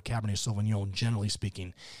except for Cabernet Sauvignon, generally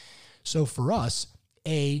speaking. So for us,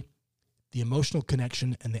 the emotional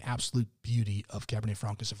connection and the absolute beauty of Cabernet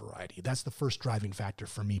Franc as a variety. That's the first driving factor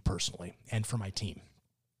for me personally and for my team.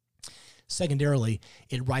 Secondarily,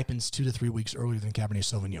 it ripens 2 to 3 weeks earlier than Cabernet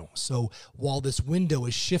Sauvignon. So while this window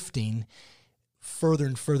is shifting further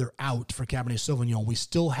and further out for Cabernet Sauvignon. We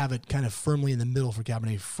still have it kind of firmly in the middle for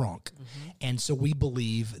Cabernet Franc. And so we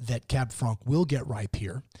believe that Cab Franc will get ripe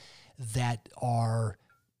here, that are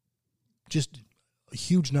just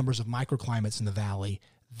huge numbers of microclimates in the valley.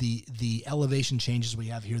 The elevation changes we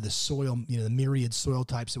have here, the soil, the myriad soil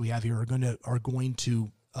types that we have here are going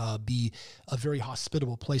to be a very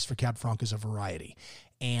hospitable place for Cab Franc as a variety.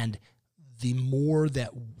 And the more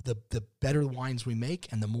that the better wines we make,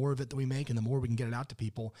 and the more of it that we make, and the more we can get it out to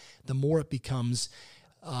people, the more it becomes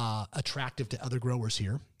attractive to other growers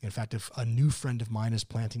here. In fact, if a new friend of mine is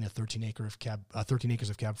planting 13 acres of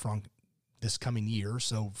Cab Franc this coming year,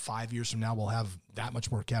 so 5 years from now we'll have that much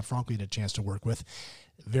more Cab Franc we had a chance to work with.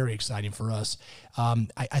 Very exciting for us.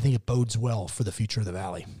 I think it bodes well for the future of the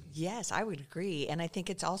valley. Yes, I would agree. And I think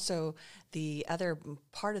it's also the other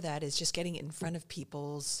part of that is just getting it in front of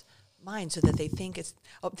people's mind so that they think it's,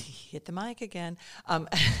 hit the mic again.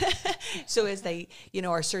 So as they,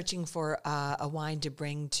 are searching for a wine to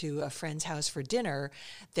bring to a friend's house for dinner,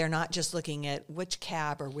 they're not just looking at which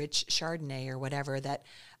Cab or which Chardonnay or whatever, that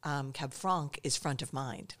Cab Franc is front of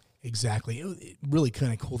mind. Exactly. Really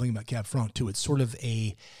kind of cool thing about Cab Franc too. It's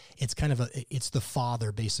it's the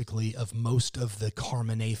father basically of most of the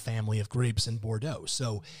Carmenère family of grapes in Bordeaux.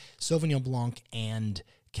 So Sauvignon Blanc and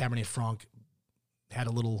Cabernet Franc had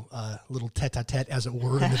a little tete-a-tete, as it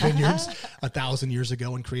were, in the vineyards 1,000 years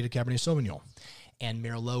ago and created Cabernet Sauvignon. And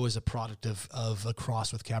Merlot is a product of a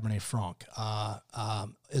cross with Cabernet Franc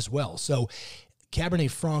as well. So Cabernet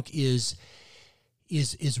Franc is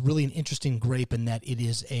really an interesting grape in that it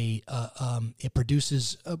is it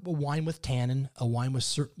produces a wine with tannin, a wine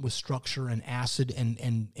with structure and acid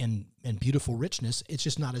and beautiful richness. It's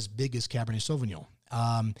just not as big as Cabernet Sauvignon.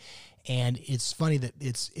 And it's funny that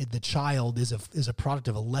the child is a product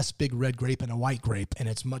of a less big red grape and a white grape, and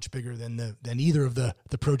it's much bigger than either of the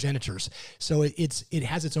progenitors. So it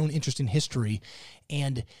has its own interesting history,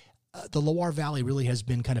 and the Loire Valley really has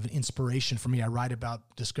been kind of an inspiration for me. I write about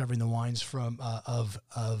discovering the wines from of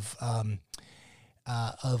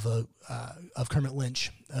Kermit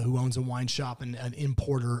Lynch, who owns a wine shop and an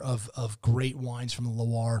importer of great wines from the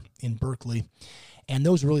Loire in Berkeley, and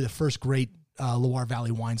those were really the first great Loire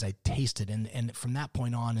Valley wines I tasted, and from that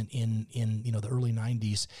point on in the early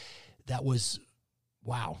 90s, that was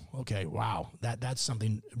wow. That's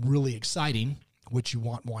something really exciting, which you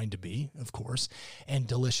want wine to be, of course, and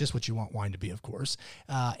delicious, which you want wine to be, of course,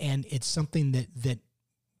 and it's something that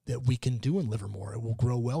we can do in Livermore. It will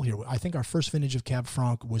grow well here. I think our first vintage of Cab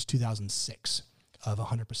Franc was 2006. Of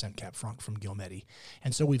 100% Cab Franc from Guillemette.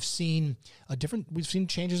 And so we've seen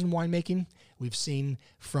changes in winemaking. We've seen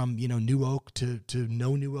from, new oak to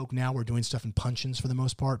no new oak now. We're doing stuff in puncheons for the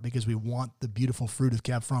most part because we want the beautiful fruit of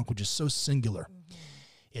Cab Franc, which is so singular. Mm-hmm.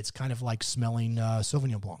 It's kind of like smelling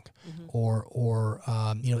Sauvignon Blanc, mm-hmm. or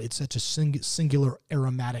it's such a singular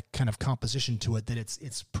aromatic kind of composition to it that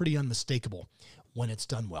it's pretty unmistakable when it's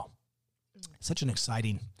done well. Mm-hmm.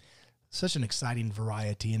 Such an exciting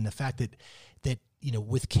variety, and the fact that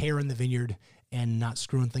with care in the vineyard and not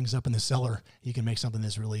screwing things up in the cellar, you can make something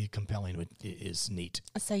that's really compelling. It is neat.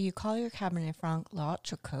 So you call your Cabernet Franc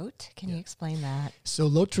L'Autricote. Can you explain that? So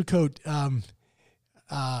L'Autricote,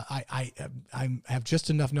 I have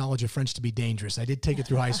just enough knowledge of French to be dangerous. I did take it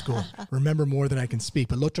through high school, remember more than I can speak,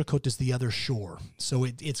 but L'Autricote is the other shore. So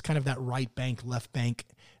it's kind of that right bank, left bank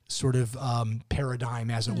sort of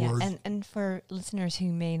paradigm, as it were. And for listeners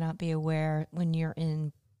who may not be aware, when you're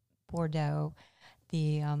in Bordeaux,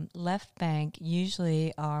 the left bank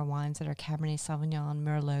usually are wines that are Cabernet Sauvignon and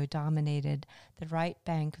Merlot dominated. The right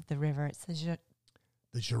bank of the river, it's the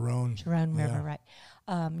Gironde River, right?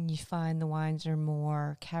 You find the wines are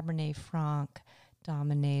more Cabernet Franc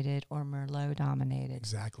dominated or Merlot dominated.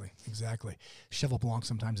 Exactly. Cheval Blanc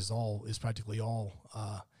sometimes is practically all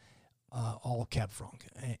Cab Franc,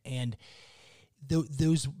 and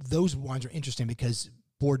those wines are interesting because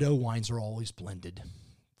Bordeaux wines are always blended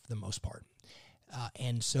for the most part.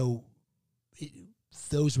 And so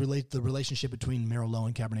the relationship between Merlot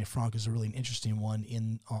and Cabernet Franc is a really interesting one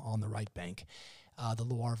on the right bank. The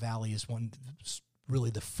Loire Valley is really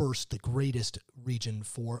the greatest region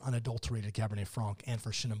for unadulterated Cabernet Franc and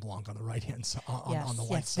for Chenin Blanc on the right hand side, on the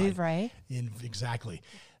white side. Vouvray. Exactly.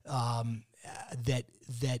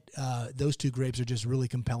 Those two grapes are just really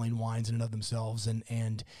compelling wines in and of themselves,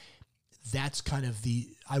 and that's kind of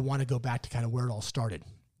I want to go back to kind of where it all started.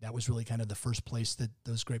 That was really kind of the first place that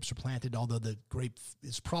those grapes were planted, although the grape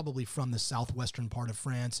is probably from the southwestern part of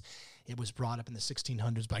France. It was brought up in the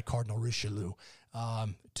 1600s by Cardinal Richelieu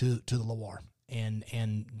to the Loire, and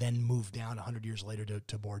then moved down 100 years later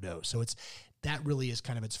to Bordeaux. So it's that really is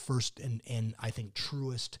kind of its first and I think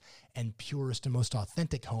truest and purest and most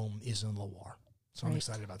authentic home is in Loire. So I'm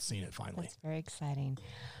excited about seeing it finally. That's very exciting.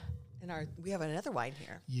 And we have another wine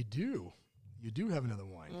here. You do have another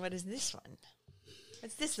wine. What is this one?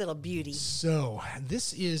 What's this little beauty? So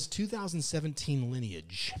this is 2017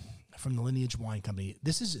 Lineage from the Lineage Wine Company.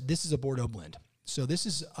 This is a Bordeaux blend. So this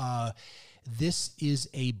is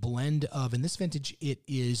a blend of, in this vintage, it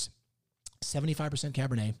is 75%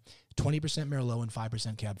 Cabernet, 20% Merlot, and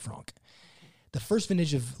 5% Cab Franc. The first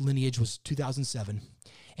vintage of Lineage was 2007.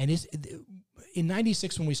 And in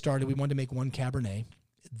 96, when we started, we wanted to make one Cabernet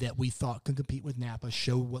that we thought could compete with Napa,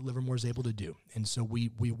 show what Livermore is able to do. And so we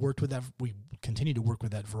worked with that. We continue to work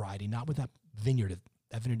with that variety, not with that vineyard.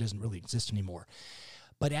 That vineyard doesn't really exist anymore.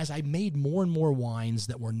 But as I made more and more wines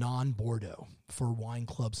that were non-Bordeaux for wine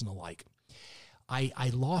clubs and the like,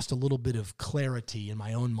 I lost a little bit of clarity in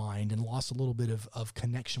my own mind and lost a little bit of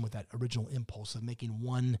connection with that original impulse of making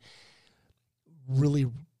one really,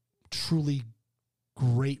 truly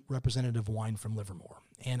great representative wine from Livermore.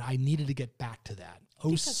 And I needed to get back to that. I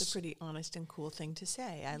think that's a pretty honest and cool thing to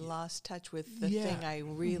say. I lost touch with the thing I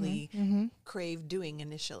really craved doing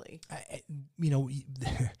initially.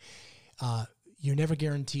 You're never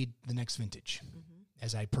guaranteed the next vintage,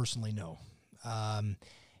 as I personally know.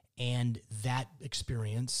 And that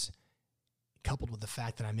experience, coupled with the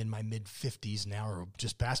fact that I'm in my mid-50s now, or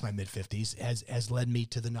just past my mid-50s, has led me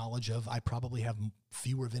to the knowledge of I probably have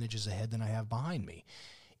fewer vintages ahead than I have behind me.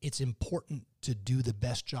 It's important to do the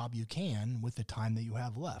best job you can with the time that you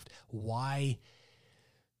have left. Why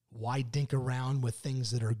dink around with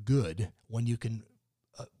things that are good when you can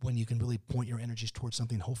really point your energies towards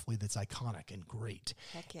something hopefully that's iconic and great?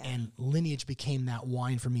 Heck yeah. And Lineage became that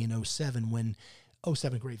wine for me in 2007 when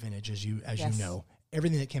 2007, great vintage, as you know.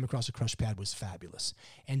 Everything that came across the crush pad was fabulous.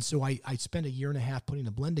 And so I spent 1.5 years putting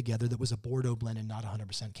a blend together that was a Bordeaux blend and not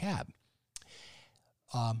 100% Cab.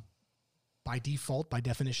 By default, by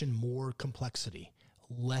definition, more complexity,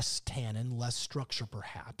 less tannin, less structure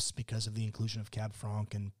perhaps because of the inclusion of Cab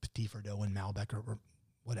Franc and Petit Verdot and Malbec or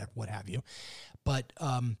whatever, what have you. But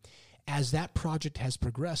as that project has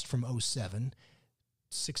progressed from 2007,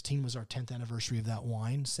 16 was our 10th anniversary of that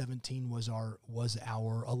wine. 17 was our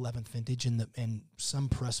 11th vintage, and some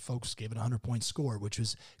press folks gave it a 100-point score, which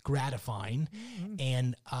was gratifying,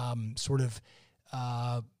 and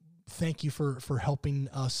thank you for helping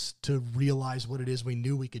us to realize what it is we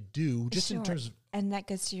knew we could do, just in terms of. And that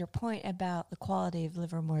goes to your point about the quality of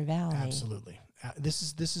Livermore Valley. Absolutely,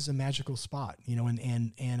 this is a magical spot,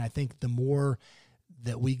 and I think the more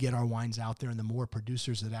that we get our wines out there and the more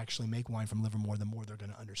producers that actually make wine from Livermore, the more they're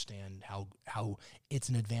going to understand how it's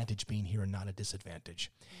an advantage being here and not a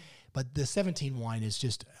disadvantage. But the 17 wine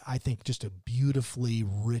is I think just a beautifully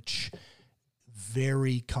rich,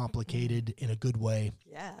 very complicated in a good way.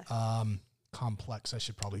 Yeah. Complex, I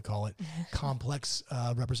should probably call it. Complex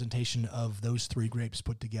representation of those three grapes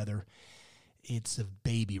put together. It's a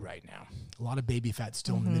baby right now. A lot of baby fat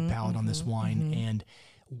still in the mid-palate on this wine. And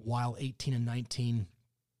while 18 and 19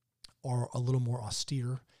 are a little more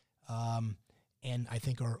austere, and I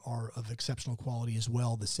think are of exceptional quality as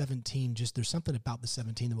well, the 17, there's something about the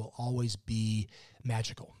 17 that will always be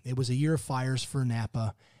magical. It was a year of fires for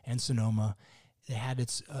Napa and Sonoma. It had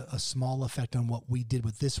a small effect on what we did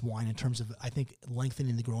with this wine in terms of, I think,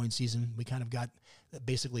 lengthening the growing season. We kind of got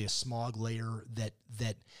basically a smog layer that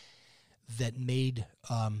made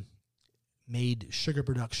sugar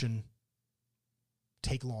production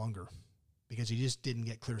take longer because you just didn't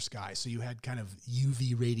get clear skies. So you had kind of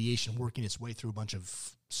UV radiation working its way through a bunch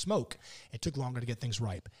of smoke. It took longer to get things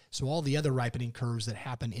ripe. So all the other ripening curves that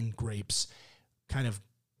happen in grapes kind of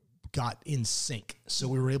got in sync. So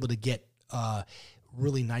we were able to get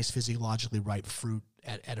really nice physiologically ripe fruit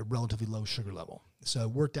at a relatively low sugar level. So it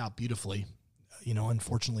worked out beautifully.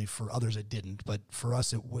 Unfortunately for others it didn't, but for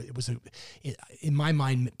us it was in my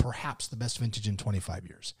mind perhaps the best vintage in 25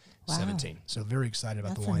 years. Wow. 17. So very excited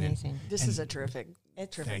about the wine. Amazing. This is a terrific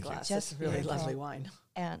glass. Just It's a really lovely wine.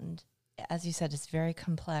 And as you said, it's very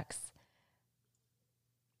complex.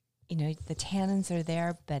 The tannins are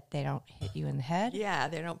there, but they don't hit you in the head. Yeah,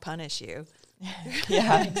 they don't punish you.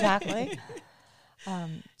 Yeah, exactly.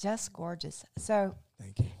 Just gorgeous. So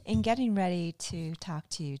Thank you. In getting ready to talk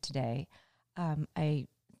to you today, I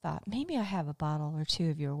thought maybe I have a bottle or two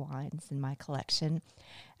of your wines in my collection,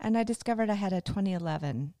 and I discovered I had a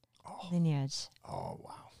 2011 Lineage. Oh,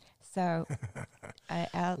 wow. So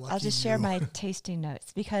I'll just share my tasting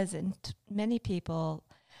notes because many people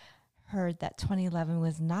heard that 2011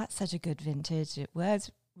 was not such a good vintage. It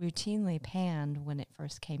was routinely panned when it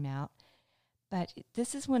first came out, but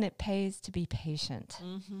this is when it pays to be patient.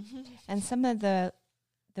 And some of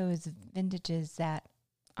those vintages that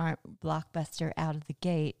aren't blockbuster out of the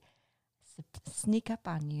gate sneak up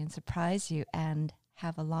on you and surprise you and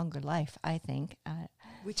have a longer life, I think.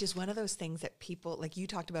 Which is one of those things that people, like you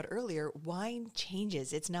talked about earlier, wine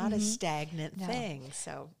changes. It's not a stagnant thing.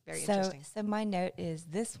 So very interesting. So my note is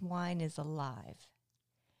this wine is alive.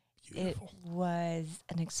 Beautiful. It was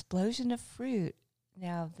an explosion of fruit.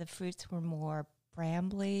 Now, the fruits were more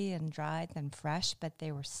brambly and dried than fresh, but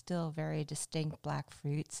they were still very distinct black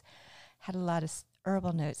fruits. Had a lot of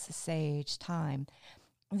herbal notes, the sage, thyme.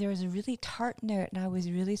 There was a really tart note, and I was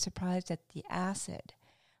really surprised at the acid,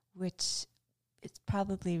 which is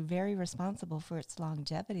probably very responsible for its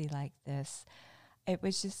longevity like this. It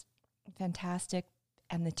was just fantastic,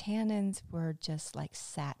 and the tannins were just like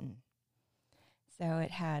satin. So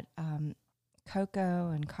it had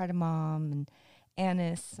cocoa and cardamom and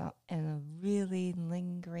anise and a really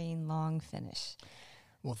lingering long finish.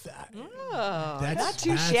 Well, that's not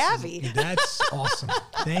too shabby. That's awesome.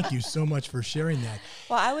 Thank you so much for sharing that.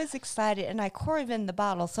 Well, I was excited, and I corned the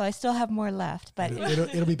bottle, so I still have more left. But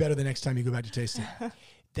it'll be better the next time you go back to taste it.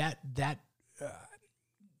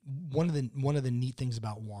 One of the neat things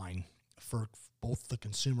about wine for both the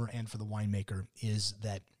consumer and for the winemaker is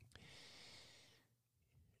that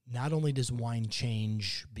not only does wine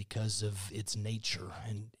change because of its nature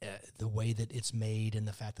and the way that it's made and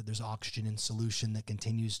the fact that there's oxygen in solution that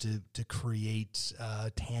continues to create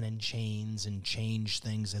tannin chains and change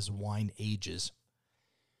things as wine ages.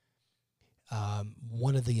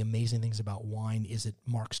 One of the amazing things about wine is it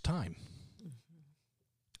marks time.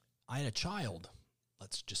 I had a child,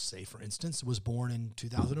 let's just say, for instance, was born in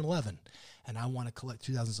 2011, and I want to collect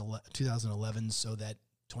 2011 so that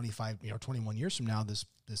 21 years from now, this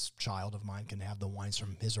child of mine can have the wines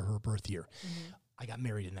from his or her birth year. I got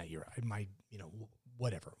married in that year.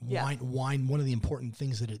 Whatever. Yeah. Wine, one of the important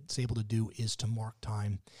things that it's able to do is to mark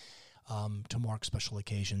time, to mark special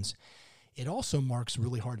occasions. It also marks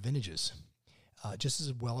really hard vintages, just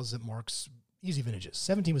as well as it marks easy vintages.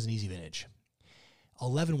 17 was an easy vintage.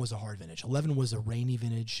 11 was a hard vintage. 11 was a rainy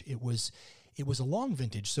vintage. It was a long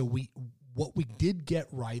vintage. So what we did get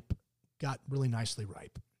ripe got really nicely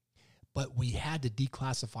ripe, but we had to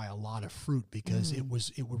declassify a lot of fruit because it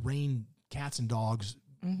would rain cats and dogs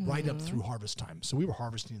right up through harvest time. So we were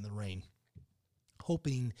harvesting in the rain,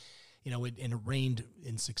 hoping, and it rained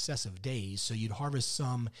in successive days. So you'd harvest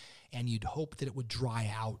some and you'd hope that it would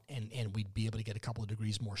dry out and we'd be able to get a couple of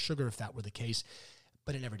degrees more sugar if that were the case,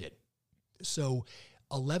 but it never did. So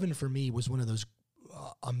 11 for me was one of those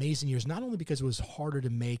amazing years, not only because it was harder to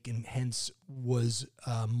make and hence was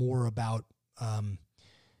more about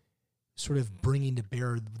sort of bringing to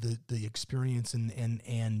bear the experience and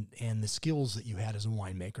the skills that you had as a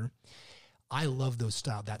winemaker. I love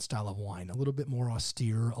that style of wine, a little bit more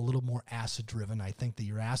austere, a little more acid driven. I think that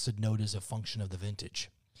your acid note is a function of the vintage.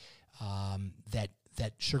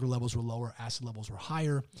 That sugar levels were lower, acid levels were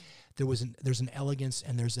higher. There's an elegance,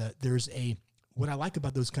 and there's a what I like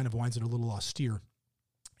about those kind of wines that are a little austere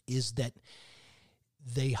is that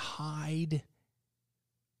they hide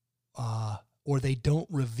or they don't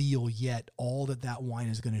reveal yet all that wine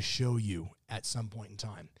is going to show you at some point in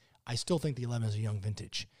time. I still think the 11 is a young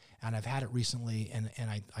vintage, and I've had it recently, and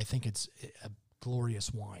I think it's a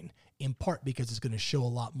glorious wine, in part because it's going to show a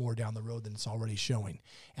lot more down the road than it's already showing.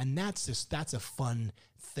 And that's a fun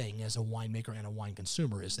thing as a winemaker and a wine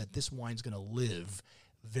consumer, is that this wine's going to live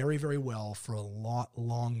very, very well for a lot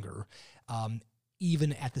longer,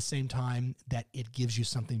 even at the same time that it gives you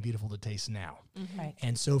something beautiful to taste now. Right.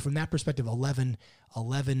 And so from that perspective, 11,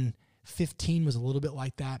 15 was a little bit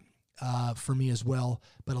like that for me as well,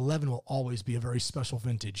 but 11 will always be a very special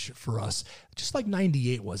vintage for us, just like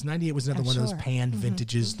 98 was. 98 was another one of those panned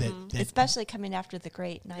vintages that especially coming after the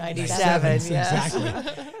great 97.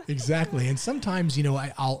 Exactly. Exactly. And sometimes,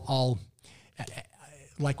 I'll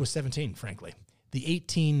like with 17, frankly, the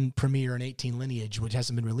 18 Premier and 18 Lineage, which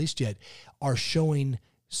hasn't been released yet, are showing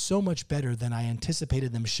so much better than I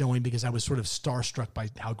anticipated them showing because I was sort of starstruck by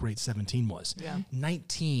how great 17 was. Yeah.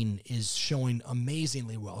 19 is showing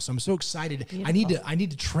amazingly well. So I'm so excited. Beautiful. I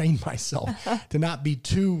need to train myself to not be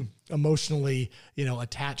too emotionally,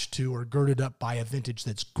 attached to or girded up by a vintage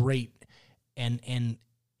that's great and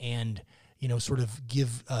sort of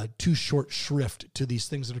give too short shrift to these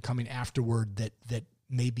things that are coming afterward that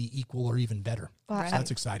may be equal or even better. Well, so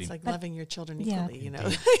that's exciting. It's like loving your children equally,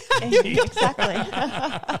 Exactly.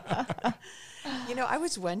 I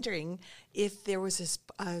was wondering if there was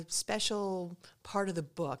a special part of the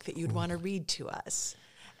book that you'd want to read to us.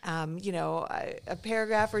 a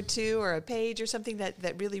paragraph or two or a page or something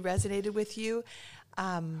that really resonated with you.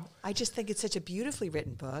 I just think it's such a beautifully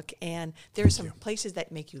written book, and there are some places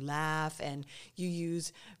that make you laugh, and you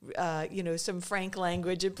use, some frank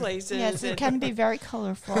language in places. Yes, it can be very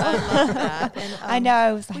colorful. I love that. And, I know.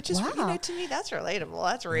 I was like, which is, wow. to me, that's relatable.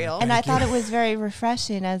 That's real. And I thought it was very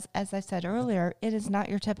refreshing. As I said earlier, it is not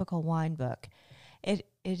your typical wine book. It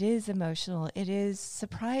is emotional. It is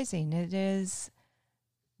surprising. It is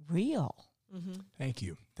real. Mm-hmm. Thank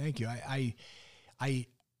you. I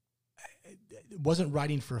wasn't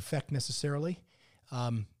writing for effect necessarily.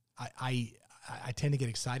 I tend to get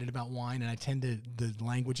excited about wine, and the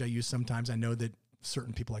language I use sometimes, I know that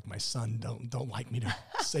certain people like my son don't like me to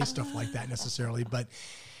say stuff like that necessarily, but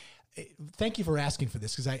thank you for asking for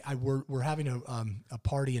this, because we're having a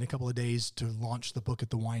party in a couple of days to launch the book at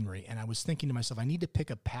the winery, and I was thinking to myself, I need to pick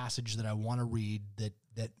a passage that I want to read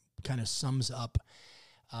that kind of sums up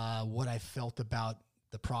what I felt about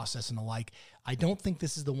the process and the like. I don't think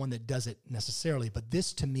this is the one that does it necessarily, but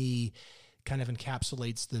this to me kind of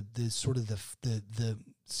encapsulates the sort of the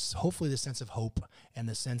hopefully the sense of hope and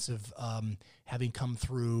the sense of having come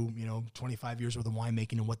through 25 years worth of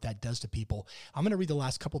winemaking and what that does to people. I'm going to read the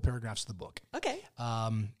last couple paragraphs of the book. Okay.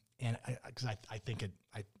 And because I think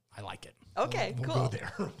I like it. Okay, we'll cool. go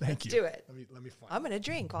there. Thank you. Do it. Let me find. I'm going to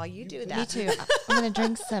drink while you do that. Me too. I'm going to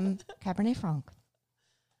drink some Cabernet Franc.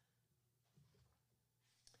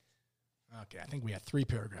 Okay, I think we have 3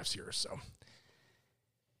 paragraphs here or so.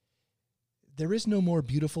 There is no more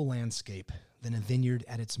beautiful landscape than a vineyard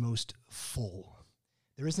at its most full.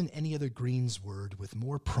 There isn't any other greensward with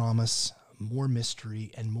more promise, more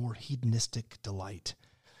mystery, and more hedonistic delight.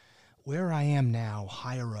 Where I am now,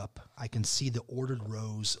 higher up, I can see the ordered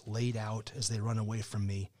rows laid out as they run away from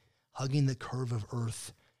me, hugging the curve of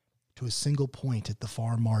earth to a single point at the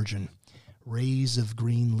far margin. Rays of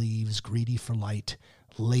green leaves, greedy for light,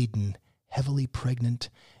 laden, heavily pregnant,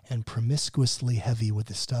 and promiscuously heavy with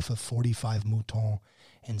the stuff of 45 Mouton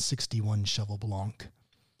and 61 Cheval Blanc.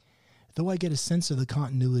 Though I get a sense of the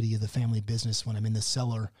continuity of the family business when I'm in the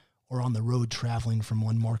cellar or on the road traveling from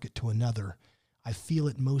one market to another, I feel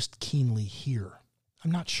it most keenly here.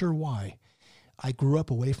 I'm not sure why. I grew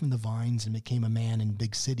up away from the vines and became a man in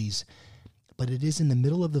big cities, but it is in the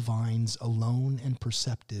middle of the vines, alone and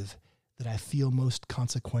perceptive, that I feel most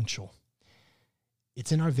consequential.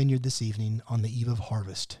 It's in our vineyard this evening on the eve of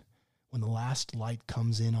harvest, when the last light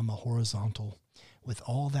comes in on the horizontal, with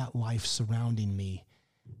all that life surrounding me,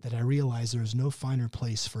 that I realize there is no finer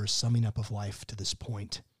place for a summing up of life to this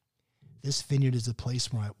point. This vineyard is the place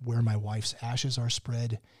where my wife's ashes are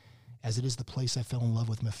spread, as it is the place I fell in love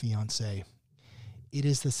with my fiancé. It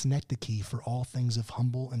is the synecdoche for all things of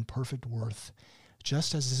humble and perfect worth,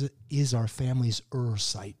 just as it is our family's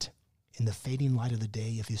site. In the fading light of the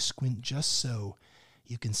day, if you squint just so,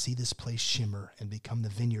 you can see this place shimmer and become the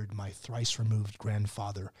vineyard my thrice-removed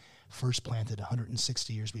grandfather first planted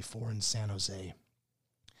 160 years before in San Jose.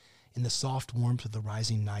 In the soft warmth of the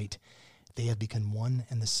rising night, they have become one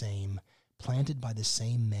and the same, planted by the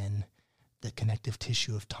same men, the connective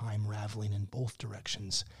tissue of time raveling in both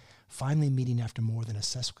directions, finally meeting after more than a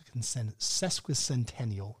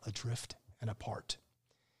sesquicentennial adrift and apart.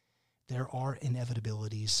 There are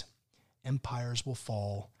inevitabilities. Empires will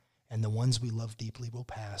fall, and the ones we love deeply will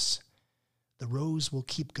pass. The rows will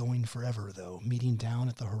keep going forever, though, meeting down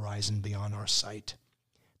at the horizon beyond our sight.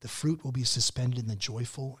 The fruit will be suspended in the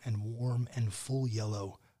joyful and warm and full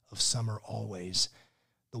yellow of summer always.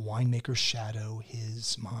 The winemaker's shadow,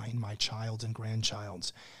 his, mine, my child's, and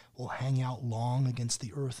grandchild's, will hang out long against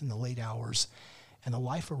the earth in the late hours, and the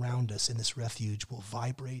life around us in this refuge will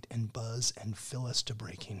vibrate and buzz and fill us to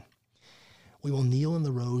breaking. We will kneel in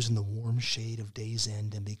the rows in the warm shade of day's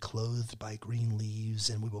end and be clothed by green leaves,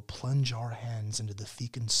 and we will plunge our hands into the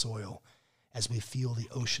fecund soil as we feel the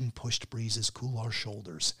ocean-pushed breezes cool our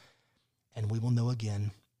shoulders, and we will know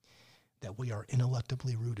again that we are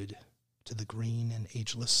ineluctably rooted to the green and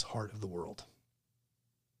ageless heart of the world.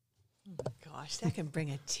 Oh my gosh, that can bring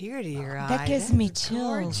a tear to your eye. That gives me That's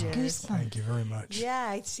chills, gorgeous. goosebumps. Thank you very much. Yeah,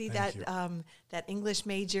 I see Thank that English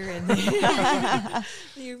major, and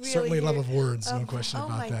you really Certainly love of words, no question oh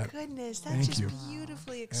about my that. goodness, that's Thank just you.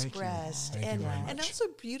 beautifully Thank you. expressed, Thank you and very and much. also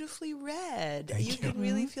beautifully read. Thank You you. can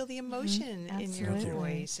really feel the emotion in your Absolutely.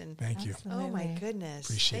 voice, and Thank you. oh my Absolutely. goodness,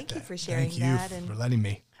 Appreciate thank that. you for sharing Thank you that, for and letting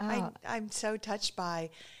me. Oh, I'm so touched by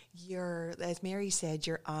your, as Mary said,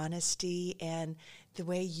 your honesty and the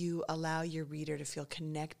way you allow your reader to feel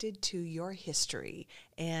connected to your history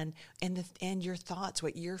and your thoughts,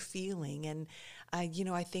 what you're feeling. And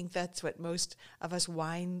I think that's what most of us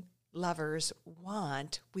wine lovers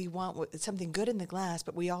want. We want something good in the glass,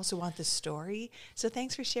 but we also want the story. So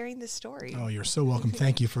thanks for sharing this story. Oh, you're so welcome.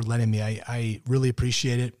 Thank you for letting me. I really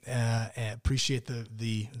appreciate it. Appreciate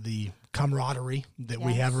the camaraderie that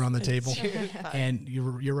we have around the table. And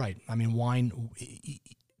you're right. I mean, wine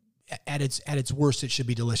at its worst, it should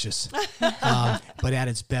be delicious. But at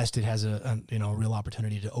its best, it has a real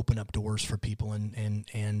opportunity to open up doors for people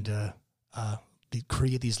and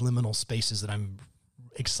create these liminal spaces that I'm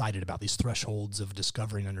excited about, these thresholds of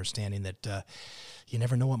discovery and understanding that you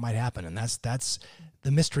never know what might happen. And that's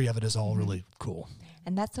the mystery of it is all really cool.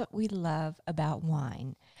 And that's what we love about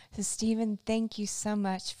wine. So Stephen, thank you so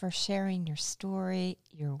much for sharing your story,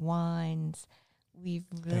 your wines. We've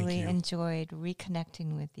really enjoyed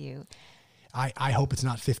reconnecting with you. I hope it's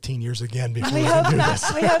not 15 years again before we can do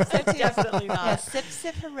this. We hope so too. Definitely not. Yeah, sip,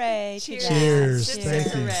 sip, hooray. Cheers. Cheers. Sip, Thank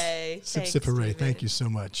sip, you. hooray. Sip, sip, hooray. Thank you so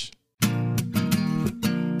much.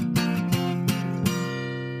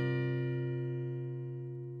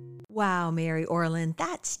 Wow, Mary Orland,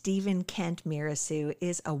 that Stephen Kent Mirasu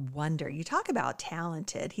is a wonder. You talk about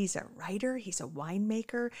talented. He's a writer, he's a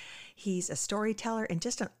winemaker, he's a storyteller, and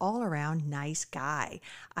just an all-around nice guy.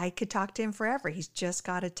 I could talk to him forever. He's just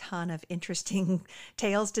got a ton of interesting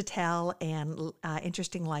tales to tell and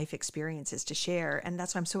interesting life experiences to share, and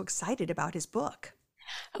that's why I'm so excited about his book.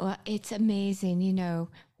 Well, it's amazing. You know,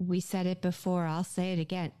 we said it before. I'll say it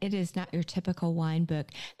again. It is not your typical wine book.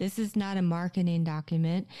 This is not a marketing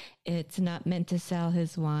document. It's not meant to sell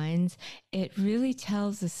his wines. It really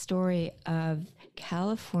tells the story of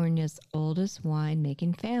California's oldest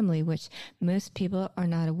winemaking family, which most people are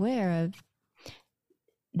not aware of.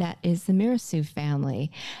 That is the Mirasu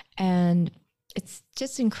family. And it's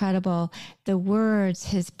just incredible. The words,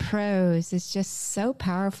 his prose is just so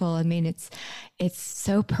powerful. I mean, it's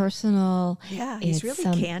so personal. Yeah, he's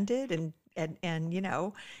really candid and you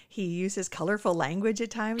know, he uses colorful language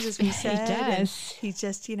at times, as we said. He does. And he's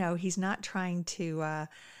just, you know, he's not trying to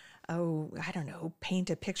paint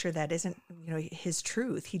a picture that isn't, you know, his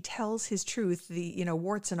truth. He tells his truth,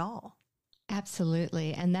 warts and all.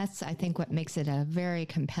 Absolutely. And that's, I think, what makes it a very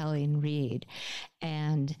compelling read.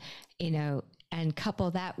 And, you know, and couple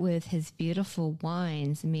that with his beautiful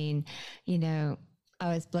wines. I mean, you know,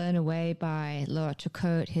 I was blown away by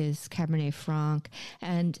L'Autre-Côte, his Cabernet Franc,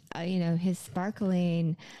 and, his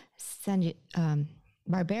sparkling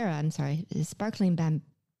Barbera, his sparkling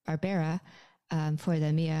Barbera for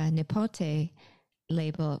the Mia Nipote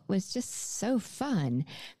label was just so fun.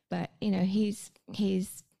 But, you know, he's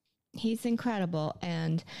incredible.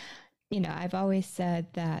 And, you know, I've always said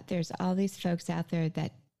that there's all these folks out there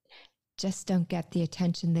that just don't get the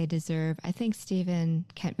attention they deserve. I think Stephen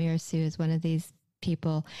Kent Mirasu is one of these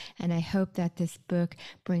people, and I hope that this book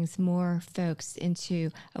brings more folks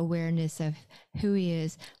into awareness of who he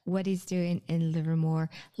is, what he's doing in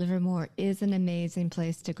Livermore. Livermore is an amazing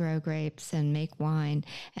place to grow grapes and make wine,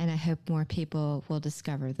 and I hope more people will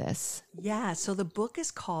discover this. Yeah, so the book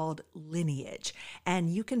is called Lineage, and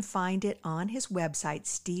you can find it on his website,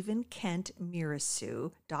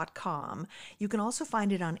 StephenKentMirasu.com. You can also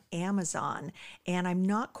find it on Amazon, and I'm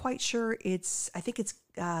not quite sure I think it's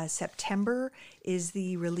September is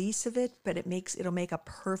the release of it, but it'll make a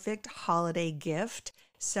perfect holiday gift.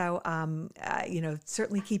 So,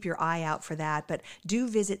 certainly keep your eye out for that. But do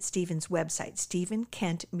visit Stephen's website, Stephen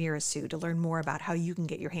Kent Mirasu, to learn more about how you can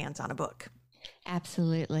get your hands on a book.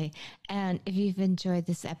 Absolutely. And if you've enjoyed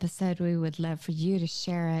this episode, we would love for you to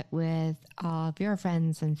share it with all of your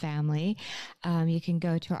friends and family. You can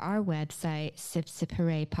go to our website,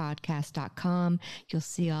 sipsiphooraypodcast.com. You'll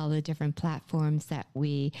see all the different platforms that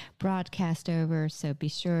we broadcast over. So be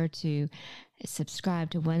sure to subscribe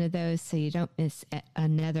to one of those so you don't miss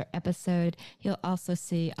another episode. You'll also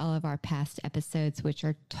see all of our past episodes, which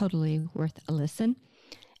are totally worth a listen.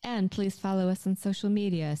 And please follow us on social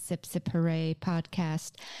media, Sip Sip Hooray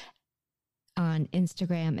Podcast on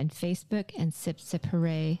Instagram and Facebook, and Sip Sip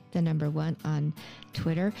Hooray, 1 on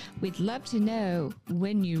Twitter. We'd love to know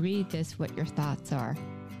when you read this what your thoughts are.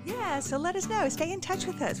 Yeah, so let us know. Stay in touch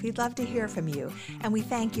with us. We'd love to hear from you. And we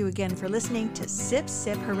thank you again for listening to Sip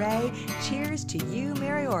Sip Hooray. Cheers to you,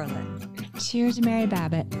 Mary Orland. Cheers, Mary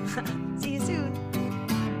Babbitt. See you